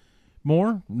passing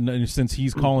more since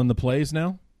he's calling the plays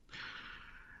now?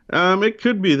 It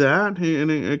could be that,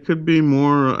 and it could be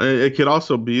more. It could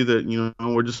also be that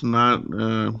we're just not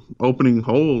opening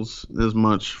holes as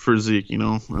much for Zeke.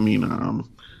 I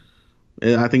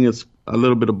think it's a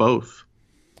little bit of both.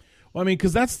 Well,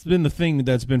 because that's been the thing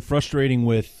that's been frustrating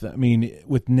with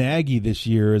Nagy this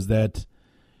year is that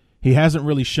he hasn't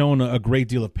really shown a great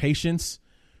deal of patience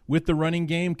with the running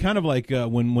game. Kind of like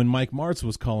when Mike Martz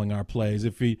was calling our plays.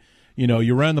 If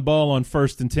you ran the ball on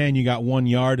 1st and 10, you got 1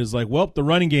 yard. It's like, well, the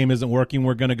running game isn't working.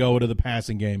 We're going to go to the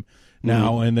passing game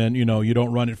now. And then, you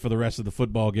don't run it for the rest of the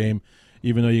football game.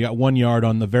 even though you got 1 yard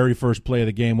on the very first play of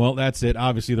the game. Well, that's it.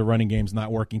 Obviously, the running game's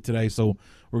not working today, so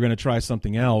we're going to try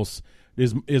something else.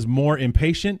 Is more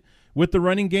impatient with the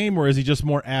running game, or is he just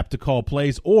more apt to call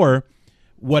plays? Or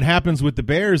what happens with the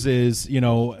Bears is,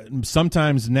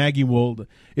 sometimes Nagy will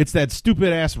 – it's that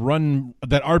stupid-ass run,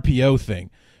 that RPO thing,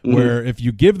 where if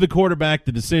you give the quarterback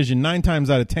the decision, 9 times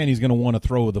out of 10 he's going to want to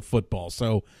throw the football.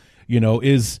 So,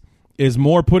 is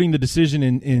more putting the decision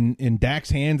in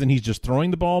Dak's hands and he's just throwing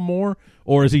the ball more,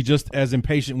 or is he just as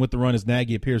impatient with the run as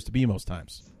Nagy appears to be most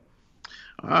times?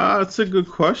 It's a good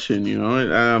question.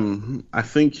 I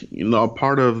think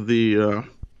part of the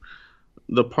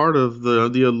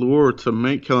allure to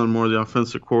make Kellen Moore the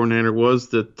offensive coordinator was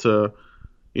that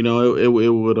it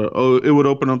would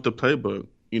open up the playbook.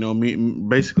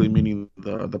 Basically meaning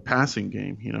the passing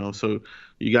game. So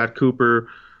you got Cooper.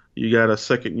 You got a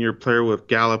second-year player with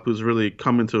Gallup who's really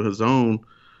coming to his own,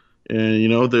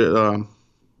 and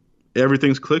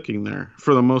everything's clicking there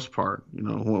for the most part.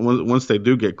 Once they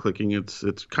do get clicking,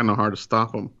 it's kind of hard to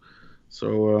stop them.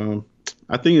 So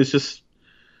I think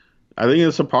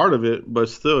it's a part of it, but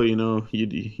still,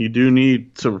 you do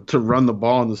need to run the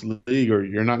ball in this league, or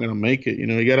you're not going to make it.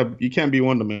 You can't be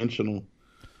one-dimensional.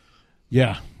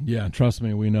 Yeah, trust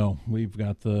me, we know. We've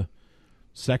got the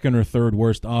second or third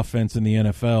worst offense in the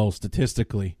NFL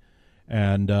statistically,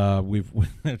 and we've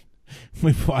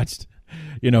watched.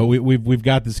 We've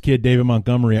got this kid David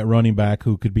Montgomery at running back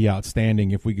who could be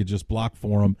outstanding if we could just block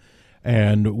for him,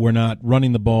 and we're not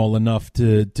running the ball enough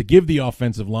to give the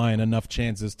offensive line enough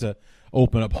chances to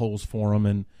open up holes for him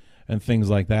and things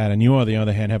like that. And you, on the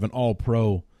other hand, have an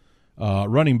all-pro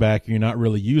running back. You're not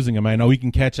really using him. I know he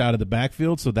can catch out of the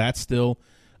backfield, so that's still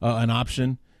an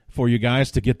option for you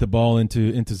guys to get the ball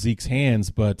into Zeke's hands,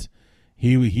 but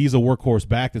he's a workhorse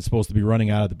back that's supposed to be running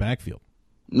out of the backfield.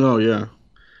 No, yeah,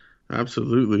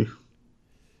 absolutely,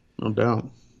 no doubt.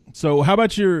 So how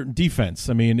about your defense?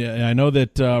 I mean, I know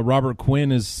that Robert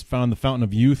Quinn has found the fountain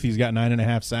of youth. He's got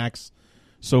 9.5 sacks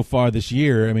so far this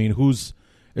year. I mean,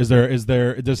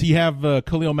 does he have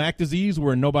Khalil Mack disease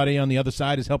where nobody on the other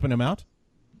side is helping him out?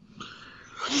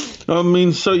 I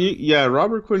mean,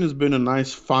 Robert Quinn has been a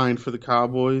nice find for the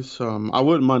Cowboys. I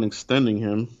wouldn't mind extending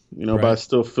him, right. But I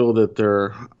still feel that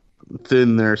they're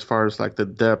thin there as far as like the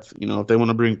depth. If they want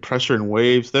to bring pressure in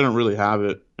waves, they don't really have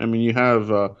it. I mean, you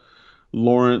have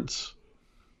Lawrence,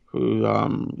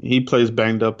 who he plays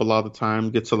banged up a lot of the time,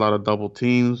 gets a lot of double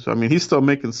teams. I mean, he's still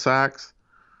making sacks,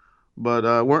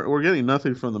 but we're getting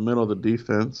nothing from the middle of the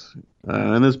defense,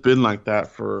 and it's been like that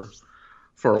for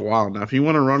a while now. If you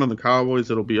want to run on the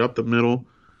Cowboys, it'll be up the middle,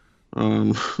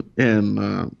 and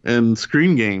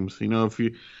screen games.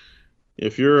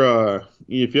 If you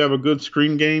have a good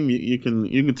screen game, you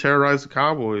can terrorize the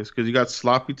Cowboys because you got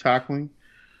sloppy tackling,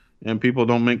 and people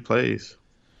don't make plays.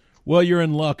 Well, you're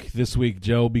in luck this week,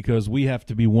 Joe, because we have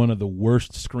to be one of the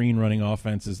worst screen running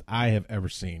offenses I have ever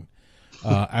seen.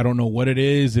 I don't know what it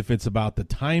is, if it's about the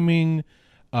timing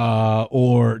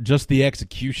or just the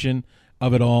execution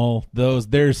of it all.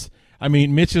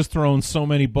 Mitch has thrown so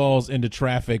many balls into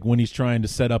traffic when he's trying to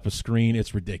set up a screen.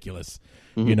 It's ridiculous.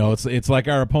 Mm-hmm. It's like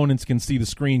our opponents can see the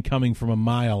screen coming from a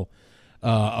mile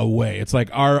away. It's like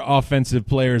our offensive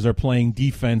players are playing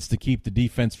defense to keep the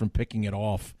defense from picking it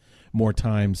off more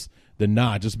times than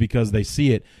not, just because they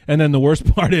see it. And then the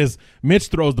worst part is Mitch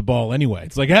throws the ball anyway.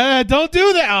 It's like, don't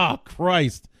do that. Oh,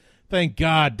 Christ. Thank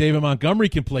God David Montgomery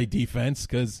can play defense,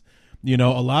 because a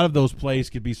lot of those plays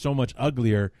could be so much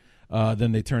uglier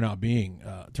than they turn out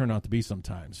to be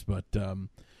sometimes. But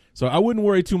so I wouldn't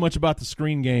worry too much about the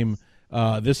screen game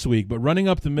this week. But running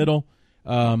up the middle,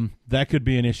 that could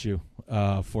be an issue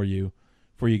for you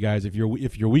guys if you're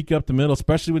weak up the middle,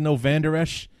 especially with no Van Der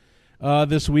Esch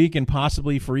this week, and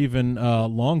possibly for even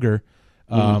longer.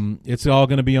 It's all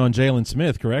going to be on Jalen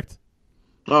Smith, correct?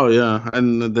 Oh yeah,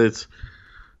 and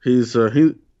he's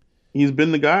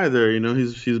been the guy there.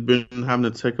 He's been having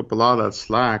to take up a lot of that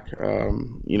slack.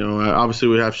 Obviously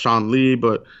we have Sean Lee,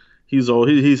 but he's old.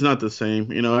 He's not the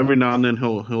same. Every now and then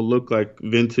he'll look like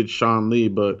vintage Sean Lee,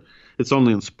 but it's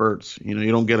only in spurts.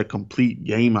 You don't get a complete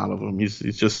game out of him. He's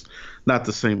just not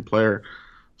the same player.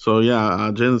 So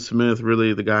yeah, Jalen Smith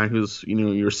really the guy who's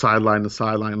your sideline to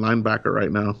sideline linebacker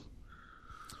right now.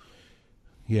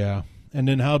 Yeah, and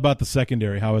then how about the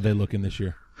secondary? How are they looking this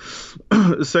year?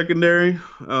 The secondary,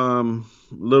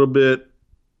 little bit,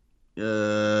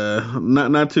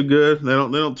 not too good. They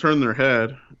don't turn their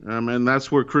head. And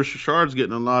that's where Chris Richard's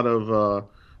getting a lot of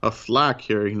flack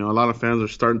here. A lot of fans are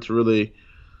starting to really,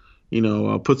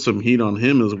 put some heat on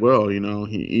him as well.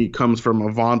 He comes from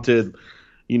a vaunted,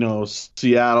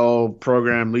 Seattle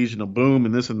program, Legion of Boom,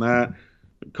 and this and that.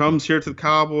 Comes here to the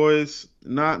Cowboys,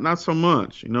 not so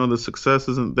much. The success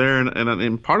isn't there,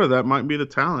 and part of that might be the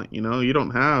talent. You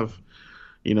don't have,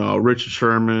 Richard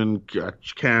Sherman,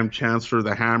 Cam Chancellor,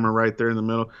 the hammer right there in the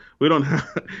middle. We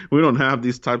don't have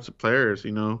these types of players.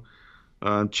 Chido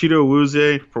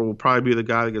Awuzie will probably be the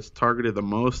guy that gets targeted the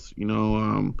most.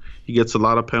 He gets a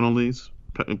lot of penalties,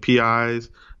 PIs,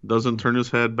 doesn't turn his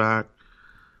head back.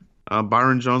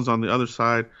 Byron Jones on the other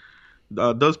side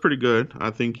does pretty good.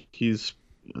 I think he's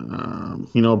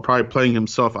probably playing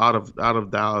himself out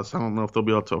of Dallas. I don't know if they'll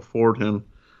be able to afford him.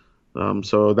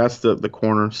 So that's the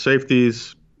corner.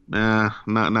 Safeties,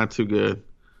 not too good.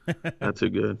 Not too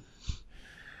good.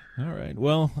 All right.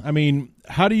 Well, I mean,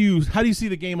 how do you see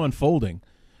the game unfolding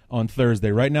on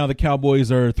Thursday? Right now, the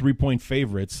Cowboys are 3-point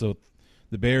favorites, so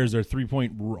the Bears are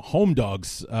 3-point home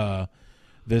dogs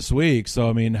this week. So,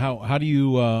 I mean, how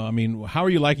are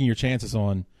you liking your chances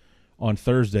on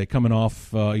Thursday, coming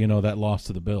off that loss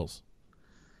to the Bills?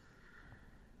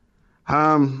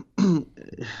 I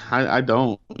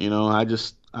don't.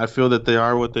 I feel that they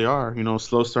are what they are.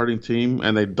 Slow starting team,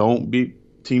 and they don't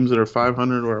beat teams that are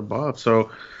 500 or above.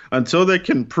 So until they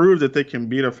can prove that they can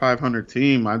beat a 500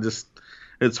 team,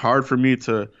 it's hard for me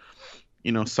to,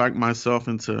 psych myself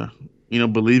into,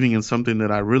 believing in something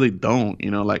that I really don't.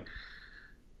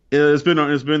 It's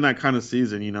been that kind of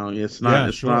season. It's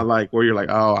not like where you're like,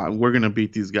 oh, we're gonna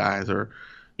beat these guys, or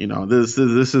this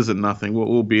isn't nothing.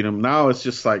 We'll beat them. Now it's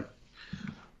just like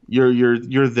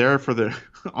you're there for the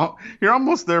you're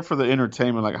almost there for the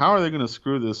entertainment. Like, how are they gonna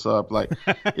screw this up? Like,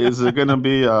 is it gonna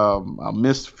be a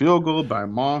missed field goal by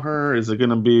Maher? Is it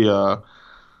gonna be a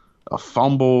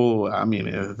fumble? I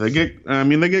mean, they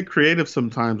get creative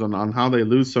sometimes on how they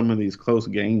lose some of these close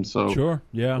games. So sure,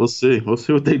 yeah, we'll see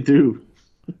what they do.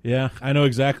 Yeah, I know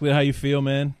exactly how you feel,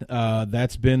 man.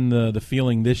 That's been the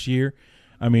feeling this year.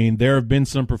 I mean, there have been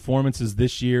some performances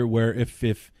this year where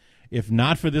if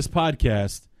not for this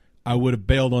podcast, I would have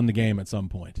bailed on the game at some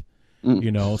point.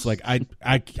 It's like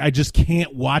I just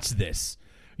can't watch this.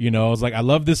 It's like I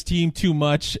love this team too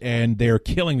much, and they're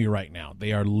killing me right now.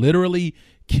 They are literally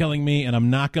killing me, and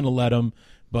I'm not going to let them.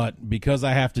 But because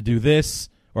I have to do this,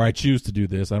 or I choose to do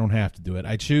this, I don't have to do it.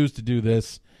 I choose to do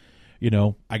this.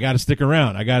 I got to stick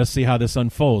around. I got to see how this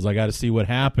unfolds. I got to see what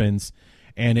happens.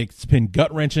 And it's been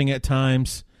gut-wrenching at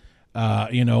times,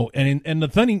 and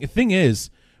the thing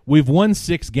is, we've won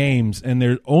 6 games, and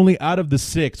they're only out of the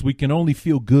 6, we can only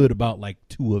feel good about like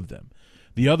 2 of them.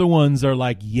 The other ones are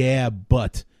like, yeah,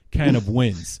 but kind of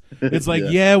wins. It's like,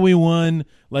 yeah, we won.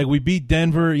 Like, we beat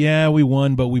Denver. Yeah, we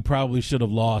won, but we probably should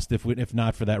have lost if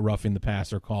not for that roughing the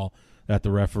passer call that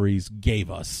the referees gave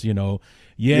us.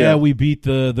 We beat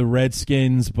the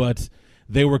Redskins, but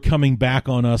they were coming back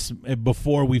on us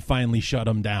before we finally shut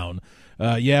them down.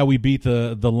 We beat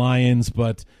the Lions,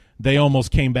 but they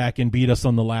almost came back and beat us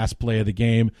on the last play of the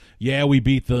game. Yeah, we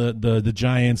beat the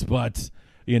Giants, but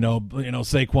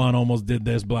Saquon almost did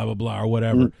this, blah blah blah, or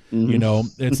whatever.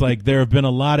 It's like there have been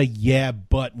a lot of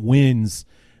but wins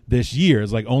this year.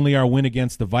 It's like only our win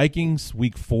against the Vikings,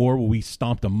 week 4, where we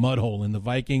stomped a mud hole in the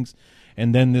Vikings,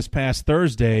 and then this past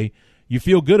Thursday, you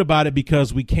feel good about it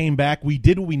because we came back. We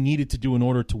did what we needed to do in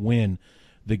order to win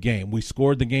the game. We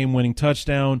scored the game-winning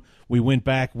touchdown. We went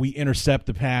back. We intercept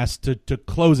the pass to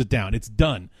close it down. It's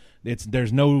done. It's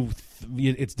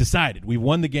decided. We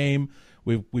won the game.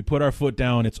 We put our foot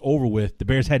down. It's over with. The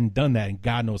Bears hadn't done that in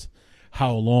God knows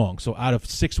how long. So out of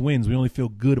 6 wins, we only feel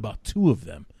good about 2 of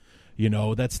them.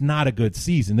 That's not a good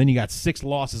season. Then you got 6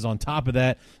 losses on top of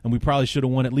that, and we probably should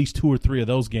have won at least 2 or 3 of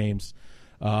those games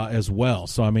as well.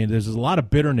 So, I mean, there's a lot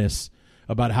of bitterness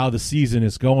about how the season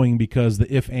is going because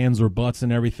the if, ands, or buts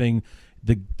and everything,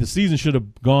 the season should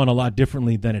have gone a lot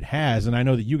differently than it has, and I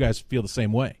know that you guys feel the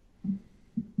same way.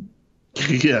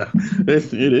 Yeah,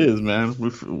 it is, man.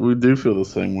 We do feel the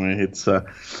same way. It's and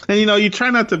you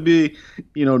try not to be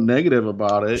negative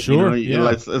about it. Sure,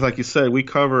 like you said, we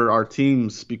cover our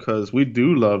teams because we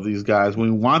do love these guys. We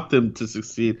want them to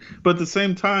succeed, but at the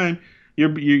same time,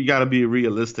 you got to be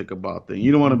realistic about things.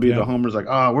 You don't want to be the homers like,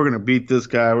 oh, we're gonna beat this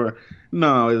guy.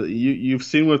 No, you've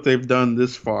seen what they've done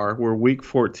this far. We're week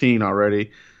 14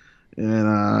 already.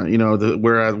 And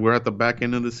we're at the back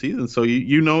end of the season, so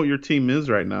you know what your team is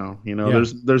right now.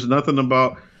 There's nothing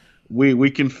about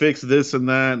we can fix this and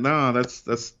that. No,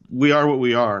 that's we are what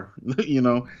we are.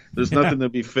 There's nothing to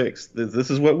be fixed. This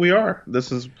is what we are.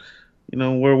 This is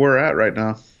where we're at right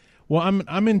now. Well,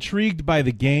 I'm intrigued by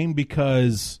the game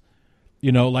because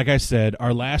like I said,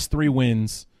 our last 3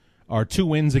 wins are 2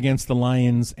 wins against the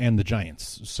Lions and the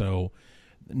Giants. So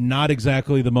not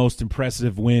exactly the most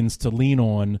impressive wins to lean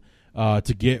on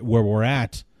to get where we're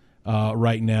at.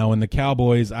 right now, and the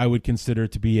Cowboys I would consider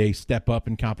to be a step up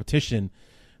in competition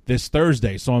this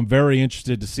Thursday. So I'm very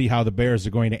interested to see how the Bears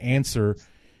are going to answer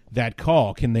that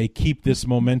call. Can they keep this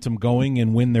momentum going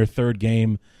and win their third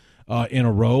game in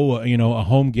a row? A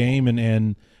home game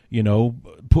and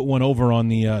put one over on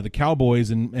the Cowboys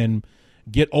and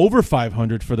get over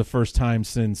 500 for the first time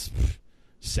since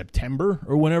September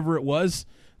or whenever it was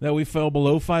that we fell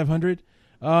below 500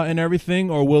 and everything?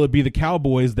 Or will it be the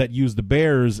Cowboys that use the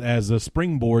Bears as a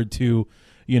springboard to,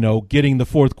 getting the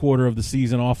fourth quarter of the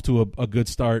season off to a good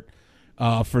start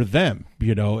for them?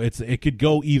 It could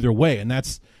go either way, and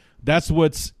that's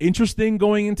what's interesting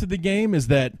going into the game, is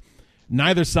that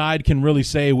neither side can really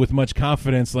say with much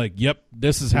confidence, like, yep,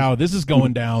 this is how this is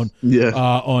going down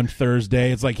on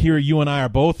Thursday. It's like here you and I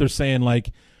are saying,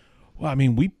 like, well, I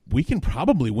mean, we can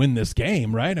probably win this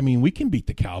game, right? I mean, we can beat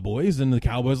the Cowboys, and the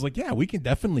Cowboys like, yeah, we can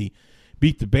definitely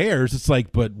beat the Bears. It's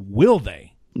like, but will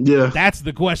they? Yeah. That's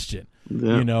the question.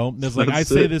 Yeah. There's like I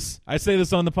say this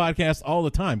on the podcast all the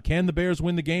time. Can the Bears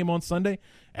win the game on Sunday?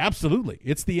 Absolutely.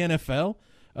 It's the NFL.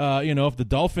 If the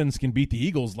Dolphins can beat the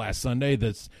Eagles last Sunday,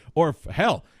 if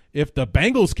the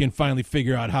Bengals can finally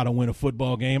figure out how to win a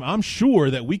football game, I'm sure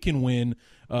that we can win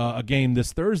a game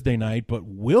this Thursday night. But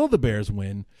will the Bears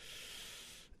win?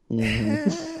 I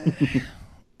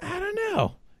don't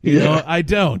know. I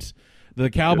don't. The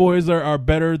Cowboys are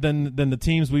better than the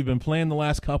teams we've been playing the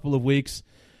last couple of weeks.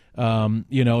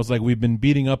 It's like we've been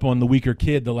beating up on the weaker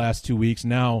kid the last 2 weeks.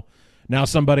 Now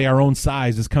somebody our own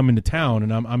size is coming to town,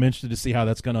 and I'm interested to see how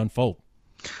that's going to unfold.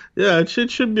 Yeah, it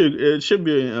should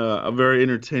be a very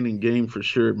entertaining game for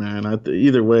sure, man.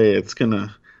 Either way,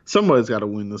 somebody's got to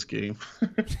win this game.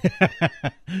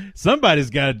 Somebody's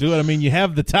got to do it. I mean, you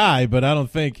have the tie, but I don't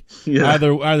think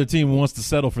either team wants to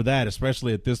settle for that,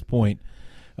 especially at this point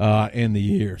in the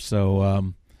year.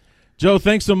 So, Joe,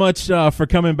 thanks so much for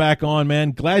coming back on,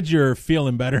 man. Glad you're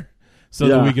feeling better, so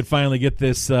that we could finally get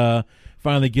this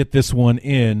one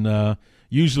in.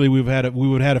 Usually we would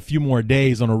have had a few more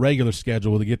days on a regular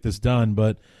schedule to get this done,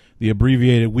 but the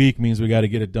abbreviated week means we got to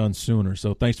get it done sooner.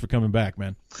 So thanks for coming back,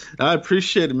 man. I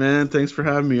appreciate it, man. Thanks for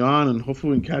having me on, and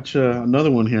hopefully we can catch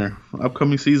another one here,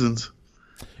 upcoming seasons.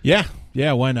 Yeah,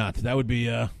 why not? That'd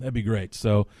be great.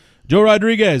 So, Joe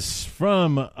Rodriguez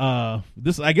from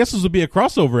this. I guess this will be a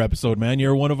crossover episode, man.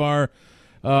 You're one of our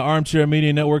Armchair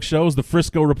Media Network shows, the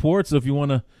Frisco Report. So if you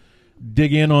want to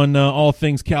dig in on all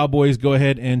things Cowboys, go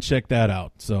ahead and check that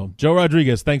out. So, Joe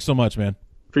Rodriguez, thanks so much, man.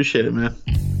 Appreciate it, man.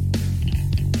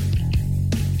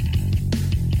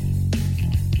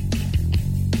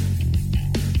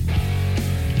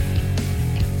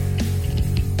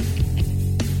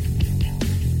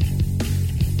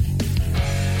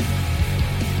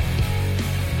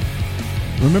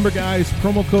 Remember, guys,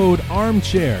 promo code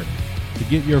ARMCHAIR to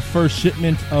get your first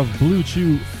shipment of Blue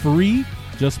Chew free.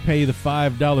 Just pay the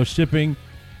 $5 shipping.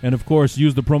 And, of course,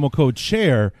 use the promo code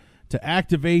CHAIR to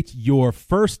activate your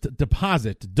first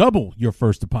deposit, double your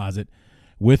first deposit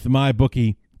with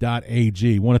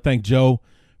mybookie.ag. Want to thank Joe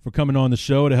for coming on the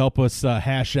show to help us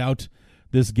hash out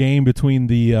this game between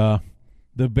the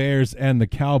Bears and the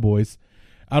Cowboys.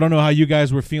 I don't know how you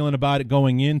guys were feeling about it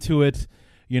going into it.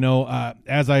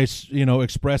 As I,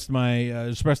 expressed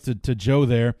to Joe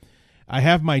there, I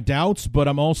have my doubts, but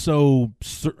I'm also,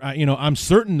 I'm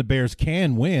certain the Bears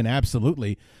can win.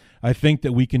 Absolutely. I think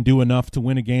that we can do enough to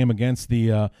win a game against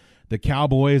the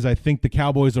Cowboys. I think the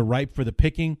Cowboys are ripe for the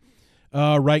picking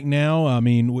right now. I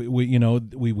mean,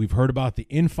 we've heard about the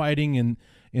infighting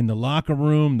in the locker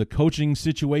room, the coaching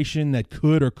situation that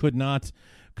could or could not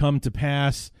come to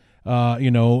pass,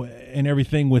 and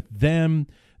everything with them.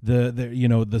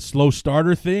 The slow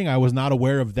starter thing, I was not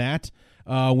aware of that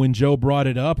when Joe brought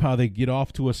it up, how they get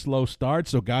off to a slow start.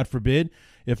 So God forbid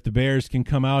if the Bears can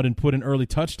come out and put an early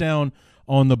touchdown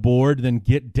on the board, then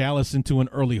get Dallas into an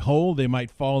early hole. They might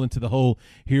fall into the whole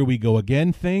here we go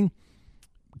again thing.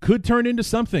 Could turn into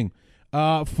something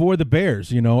for the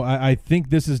Bears. I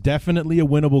think this is definitely a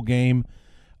winnable game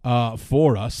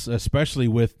for us, especially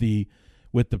with the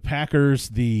Packers,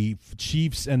 the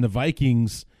Chiefs, and the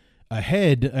Vikings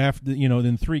ahead after,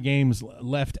 then 3 games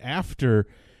left after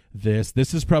this.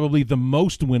 This is probably the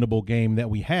most winnable game that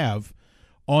we have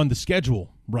on the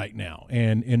schedule right now.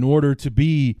 And in order to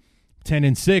be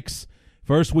 10-6,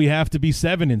 first we have to be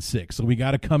 7-6. So we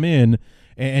got to come in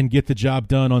and get the job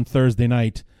done on Thursday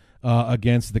night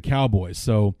against the Cowboys.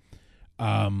 So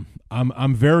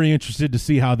I'm very interested to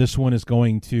see how this one is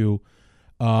going to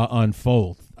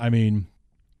unfold. I mean,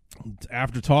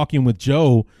 after talking with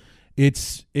Joe,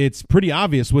 it's pretty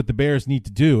obvious what the Bears need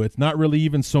to do. It's not really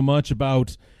even so much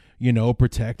about,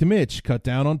 protect Mitch, cut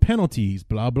down on penalties,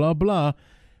 blah, blah, blah.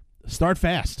 start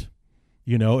fast.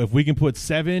 You know, if we can put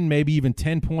 7, maybe even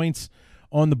 10 points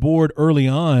on the board early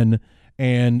on,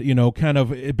 and, you know, kind of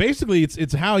basically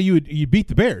it's how you beat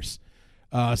the Bears.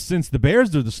 Since the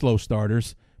Bears are the slow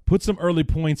starters, put some early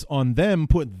points on them,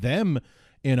 put them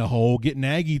in a hole, get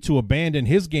Nagy to abandon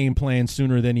his game plan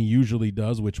sooner than he usually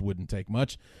does, which wouldn't take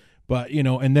much. But, you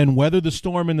know, and then weather the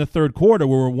storm in the third quarter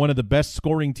where we're one of the best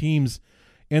scoring teams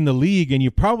in the league, and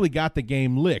you probably got the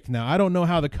game licked. Now, I don't know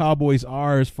how the Cowboys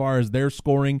are as far as their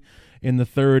scoring in the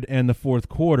third and the fourth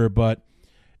quarter, but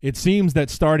it seems that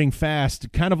starting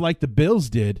fast, kind of like the Bills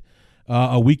did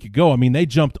a week ago. I mean, they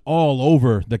jumped all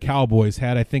over the Cowboys,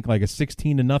 had, I think, like a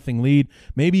 16-0 lead,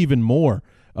 maybe even more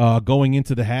going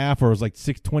into the half, or it was like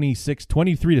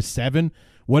 23-7,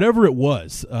 whatever it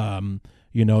was.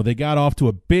 You know, they got off to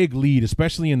a big lead,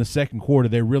 especially in the second quarter.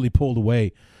 They really pulled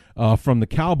away from the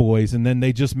Cowboys, and then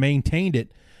they just maintained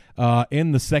it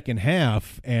in the second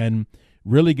half and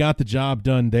really got the job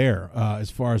done there as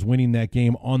far as winning that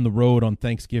game on the road on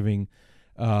Thanksgiving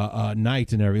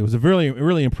night and everything. It was a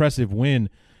really impressive win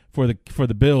for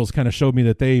the Bills. Kind of showed me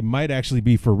that they might actually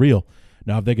be for real.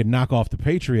 Now, if they could knock off the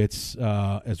Patriots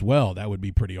as well, that would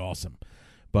be pretty awesome.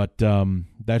 But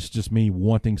that's just me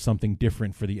wanting something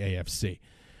different for the AFC.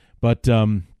 But,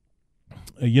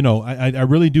 you know, I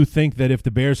really do think that if the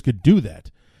Bears could do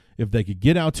that, if they could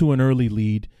get out to an early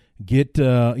lead, get,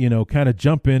 you know, kind of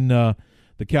jump in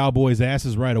the Cowboys'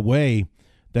 asses right away,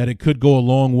 that it could go a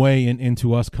long way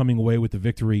into us coming away with the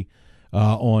victory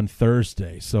on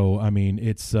Thursday. So, I mean,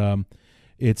 it's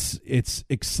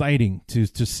exciting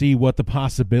to see what the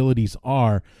possibilities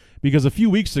are, because a few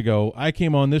weeks ago I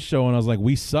came on this show and I was like,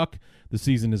 we suck. The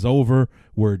season is over.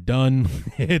 We're done.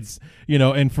 It's, you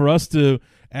know, and for us to,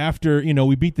 after, you know,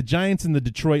 we beat the Giants and the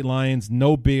Detroit Lions,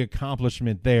 no big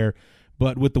accomplishment there.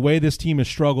 But with the way this team has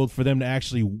struggled, for them to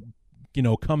actually, you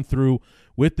know, come through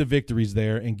with the victories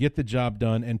there and get the job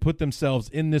done and put themselves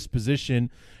in this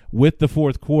position with the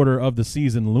fourth quarter of the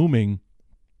season looming,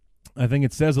 I think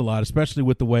it says a lot, especially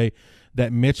with the way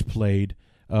that Mitch played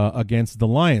against the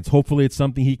Lions. Hopefully it's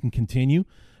something he can continue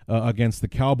against the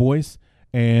Cowboys.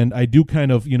 And I do kind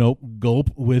of, you know, gulp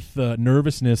with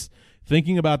nervousness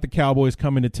thinking about the Cowboys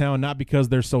coming to town, not because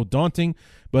they're so daunting,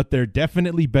 but they're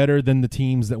definitely better than the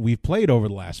teams that we've played over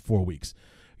the last 4 weeks.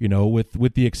 You know, with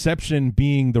the exception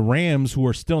being the Rams, who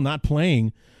are still not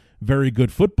playing very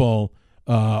good football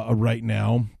right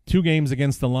now. 2 games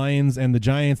against the Lions and the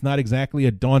Giants, not exactly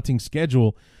a daunting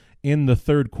schedule in the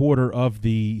third quarter of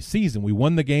the season. We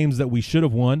won the games that we should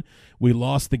have won. We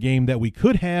lost the game that we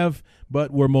could have, but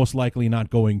we're most likely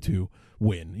not going to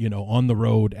win, you know, on the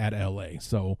road at LA.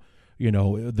 So, you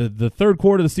know, the third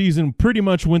quarter of the season pretty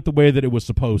much went the way that it was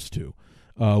supposed to,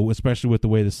 especially with the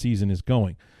way the season is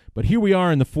going. But here we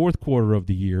are in the fourth quarter of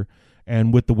the year,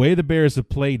 and with the way the Bears have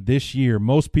played this year,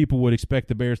 most people would expect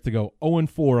the Bears to go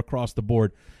 0-4 across the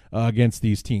board against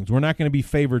these teams. We're not going to be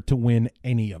favored to win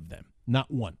any of them,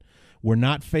 not one. We're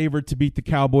not favored to beat the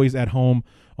Cowboys at home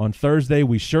on Thursday.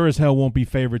 We sure as hell won't be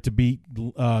favored to beat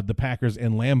the Packers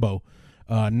in Lambeau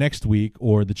next week,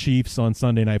 or the Chiefs on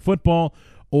Sunday Night Football,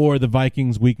 or the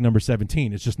Vikings week number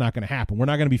 17. It's just not going to happen. We're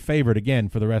not going to be favored again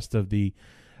for the rest of the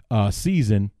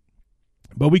season,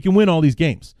 but we can win all these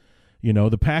games. You know,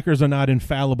 the Packers are not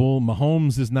infallible.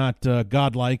 Mahomes is not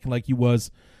godlike like he was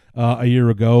a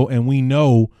year ago, and we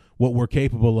know what we're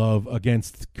capable of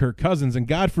against Kirk Cousins. And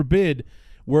God forbid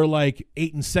we're like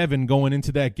 8-7 going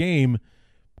into that game.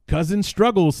 Cousins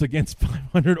struggles against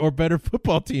 500 or better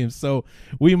football teams, so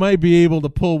we might be able to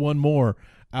pull one more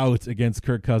out against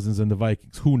Kirk Cousins and the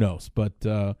Vikings. Who knows? But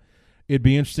it'd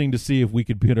be interesting to see if we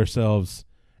could put ourselves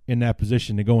in that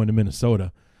position to go into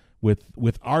Minnesota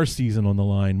with our season on the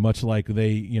line, much like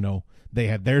they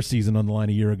had their season on the line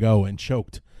a year ago and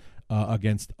choked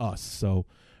against us. So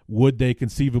would they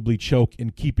conceivably choke in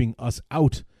keeping us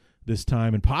out this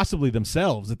time, and possibly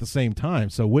themselves at the same time?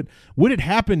 So would it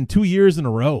happen 2 years in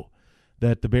a row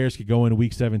that the Bears could go into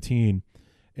week 17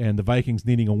 and the Vikings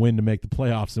needing a win to make the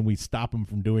playoffs, and we stop them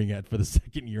from doing it for the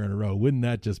second year in a row? Wouldn't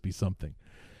that just be something?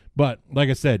 But like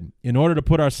I said, in order to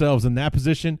put ourselves in that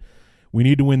position, we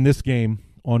need to win this game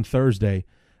on Thursday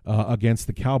against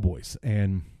the Cowboys.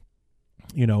 And,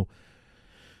 you know,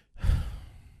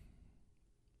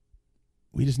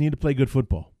 we just need to play good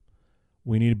football.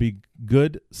 We need to be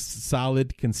good,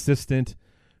 solid, consistent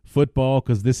football,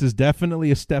 because this is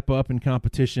definitely a step up in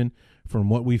competition from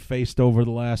what we faced over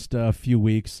the last few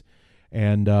weeks.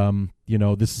 And, you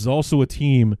know, this is also a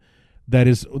team that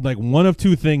is like, one of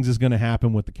two things is going to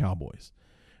happen with the Cowboys.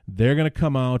 They're going to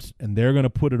come out and they're going to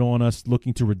put it on us,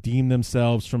 looking to redeem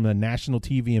themselves from the national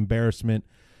TV embarrassment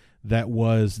that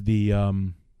was the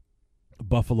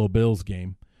Buffalo Bills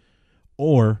game,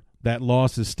 or that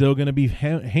loss is still going to be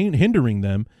hindering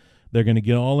them. They're going to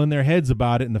get all in their heads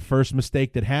about it, and the first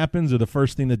mistake that happens or the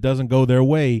first thing that doesn't go their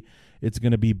way, it's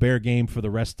going to be Bear game for the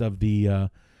rest of the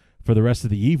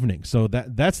evening. So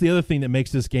that's the other thing that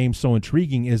makes this game so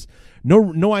intriguing is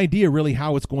no idea really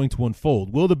how it's going to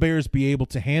unfold. Will the Bears be able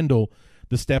to handle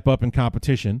the step up in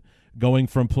competition, going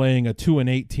from playing a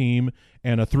 2-8 team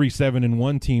and a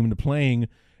 3-7-1 team to playing,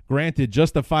 granted,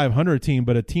 just a 500 team,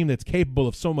 but a team that's capable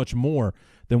of so much more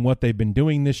than what they've been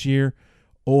doing this year?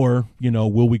 Or,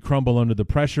 will we crumble under the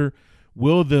pressure?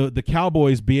 Will the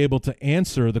Cowboys be able to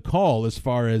answer the call as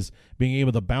far as being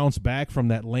able to bounce back from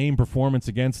that lame performance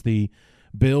against the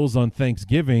Bills on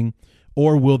Thanksgiving?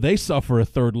 Or will they suffer a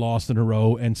third loss in a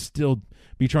row and still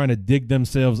be trying to dig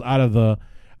themselves out of a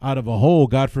hole?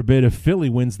 God forbid if Philly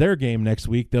wins their game next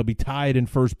week, they'll be tied in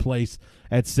first place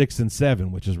at 6-7,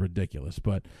 which is ridiculous,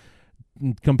 but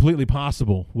completely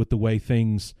possible with the way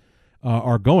things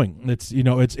are going.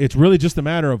 It's really just a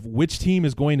matter of which team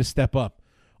is going to step up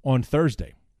on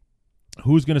Thursday.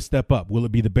 Who's going to step up? Will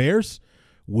it be the Bears?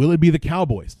 Will it be the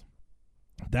Cowboys?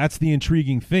 That's the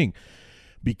intriguing thing,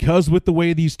 because with the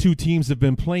way these two teams have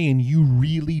been playing, you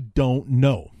really don't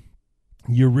know.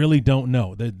 You really don't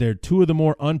know. They're two of the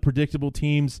more unpredictable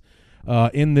teams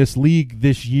in this league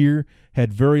this year.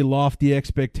 Had very lofty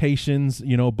expectations,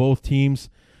 both teams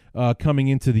coming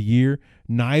into the year.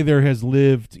 Neither has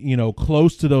lived,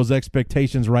 close to those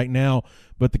expectations right now,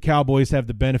 but the Cowboys have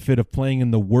the benefit of playing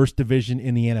in the worst division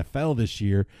in the NFL this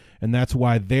year, and that's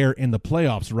why they're in the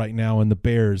playoffs right now, and the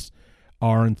Bears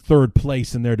are in third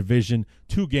place in their division,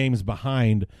 2 games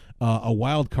behind a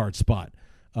wild card spot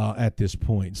at this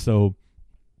point. So,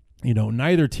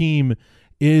 neither team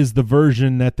is the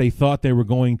version that they thought they were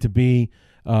going to be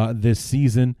this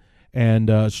season,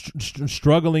 and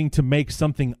struggling to make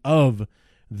something of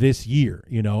this year,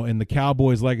 and the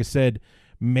Cowboys, like I said,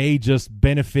 may just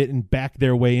benefit and back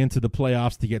their way into the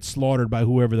playoffs to get slaughtered by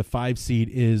whoever the 5 seed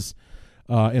is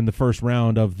in the first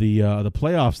round of the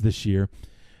playoffs this year,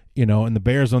 and the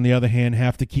Bears, on the other hand,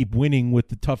 have to keep winning with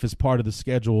the toughest part of the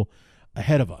schedule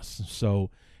ahead of us. So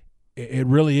it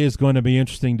really is going to be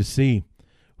interesting to see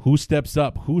who steps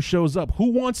up, who shows up,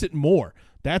 who wants it more.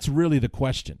 That's really the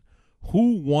question.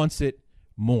 Who wants it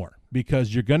more?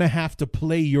 Because you're going to have to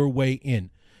play your way in.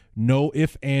 No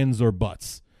ifs, ands, or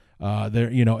buts.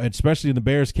 Especially in the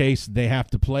Bears' case, they have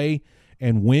to play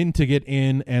and win to get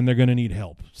in, and they're going to need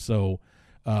help. So,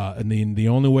 and the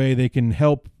only way they can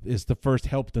help is to first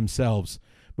help themselves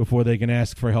before they can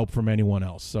ask for help from anyone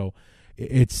else. So,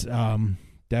 it's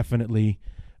definitely,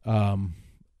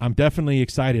 I'm definitely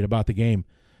excited about the game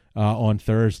on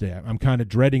Thursday. I'm kind of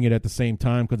dreading it at the same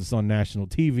time because it's on national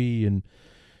TV, and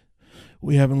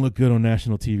we haven't looked good on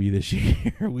national TV this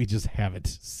year. We just haven't.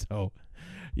 So,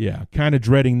 yeah, kind of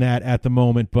dreading that at the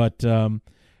moment. But, I'm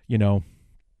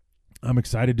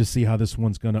excited to see how this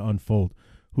one's going to unfold.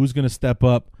 Who's going to step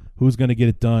up? Who's going to get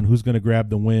it done? Who's going to grab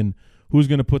the win? Who's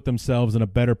going to put themselves in a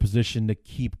better position to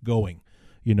keep going?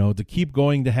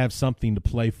 To have something to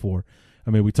play for.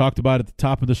 I mean, we talked about at the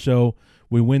top of the show,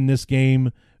 we win this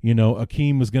game.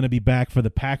 Akeem was going to be back for the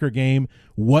Packer game.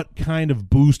 What kind of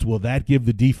boost will that give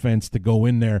the defense to go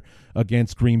in there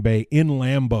against Green Bay in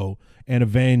Lambeau and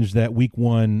avenge that week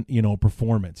 1,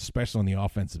 performance, especially on the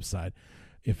offensive side?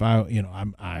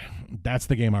 That's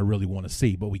the game I really want to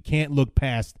see, but we can't look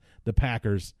past the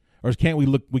Packers, or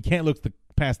we can't look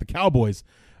past the Cowboys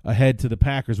ahead to the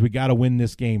Packers. We got to win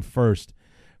this game first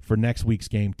for next week's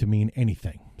game to mean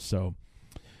anything. So,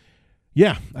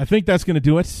 yeah, I think that's going to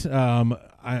do it.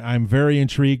 I'm very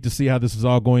intrigued to see how this is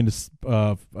all going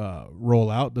to roll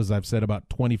out, as I've said about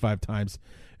 25 times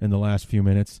in the last few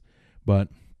minutes. But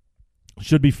it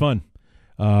should be fun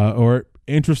or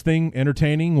interesting,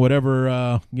 entertaining,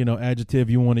 whatever adjective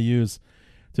you want to use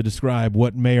to describe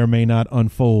what may or may not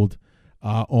unfold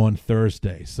on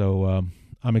Thursday. So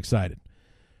I'm excited.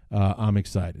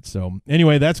 So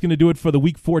anyway, that's going to do it for the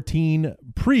Week 14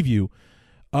 preview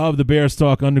of the Bears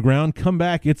Talk Underground. Come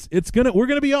back. We're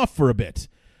gonna be off for a bit.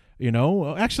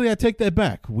 Actually, I take that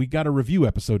back. We got a review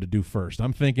episode to do first.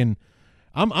 I'm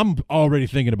already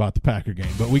thinking about the Packer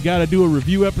game, but we got to do a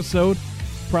review episode.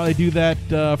 Probably do that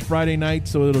Friday night,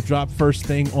 so it'll drop first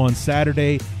thing on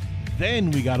Saturday. Then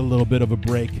we got a little bit of a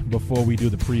break before we do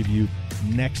the preview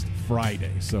next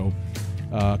Friday. So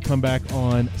come back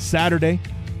on Saturday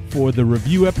for the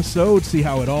review episode, see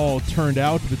how it all turned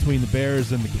out between the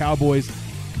Bears and the Cowboys.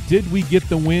 Did we get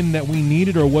the win that we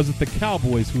needed, or was it the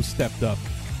Cowboys who stepped up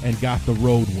and got the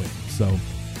road win? So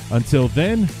until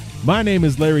then, my name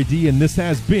is Larry D, and this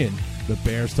has been the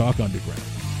Bears Talk Underground.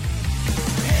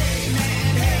 Hey,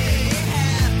 man, hey, hey.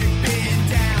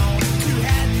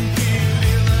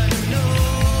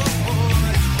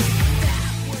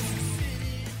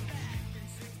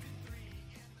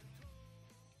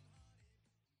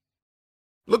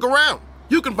 Look around.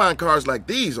 You can find cars like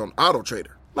these on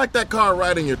AutoTrader, like that car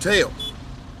riding your tail.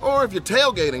 Or if you're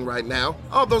tailgating right now,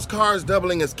 all those cars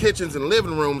doubling as kitchens and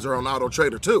living rooms are on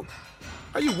AutoTrader too.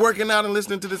 Are you working out and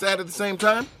listening to this ad at the same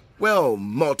time? Well,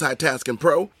 multitasking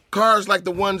pro, cars like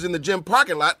the ones in the gym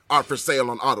parking lot are for sale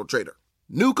on AutoTrader.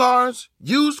 New cars,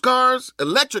 used cars,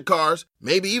 electric cars,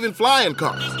 maybe even flying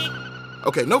cars.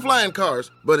 Okay, no flying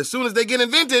cars, but as soon as they get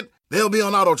invented, they'll be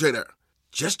on AutoTrader.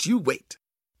 Just you wait.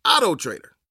 AutoTrader.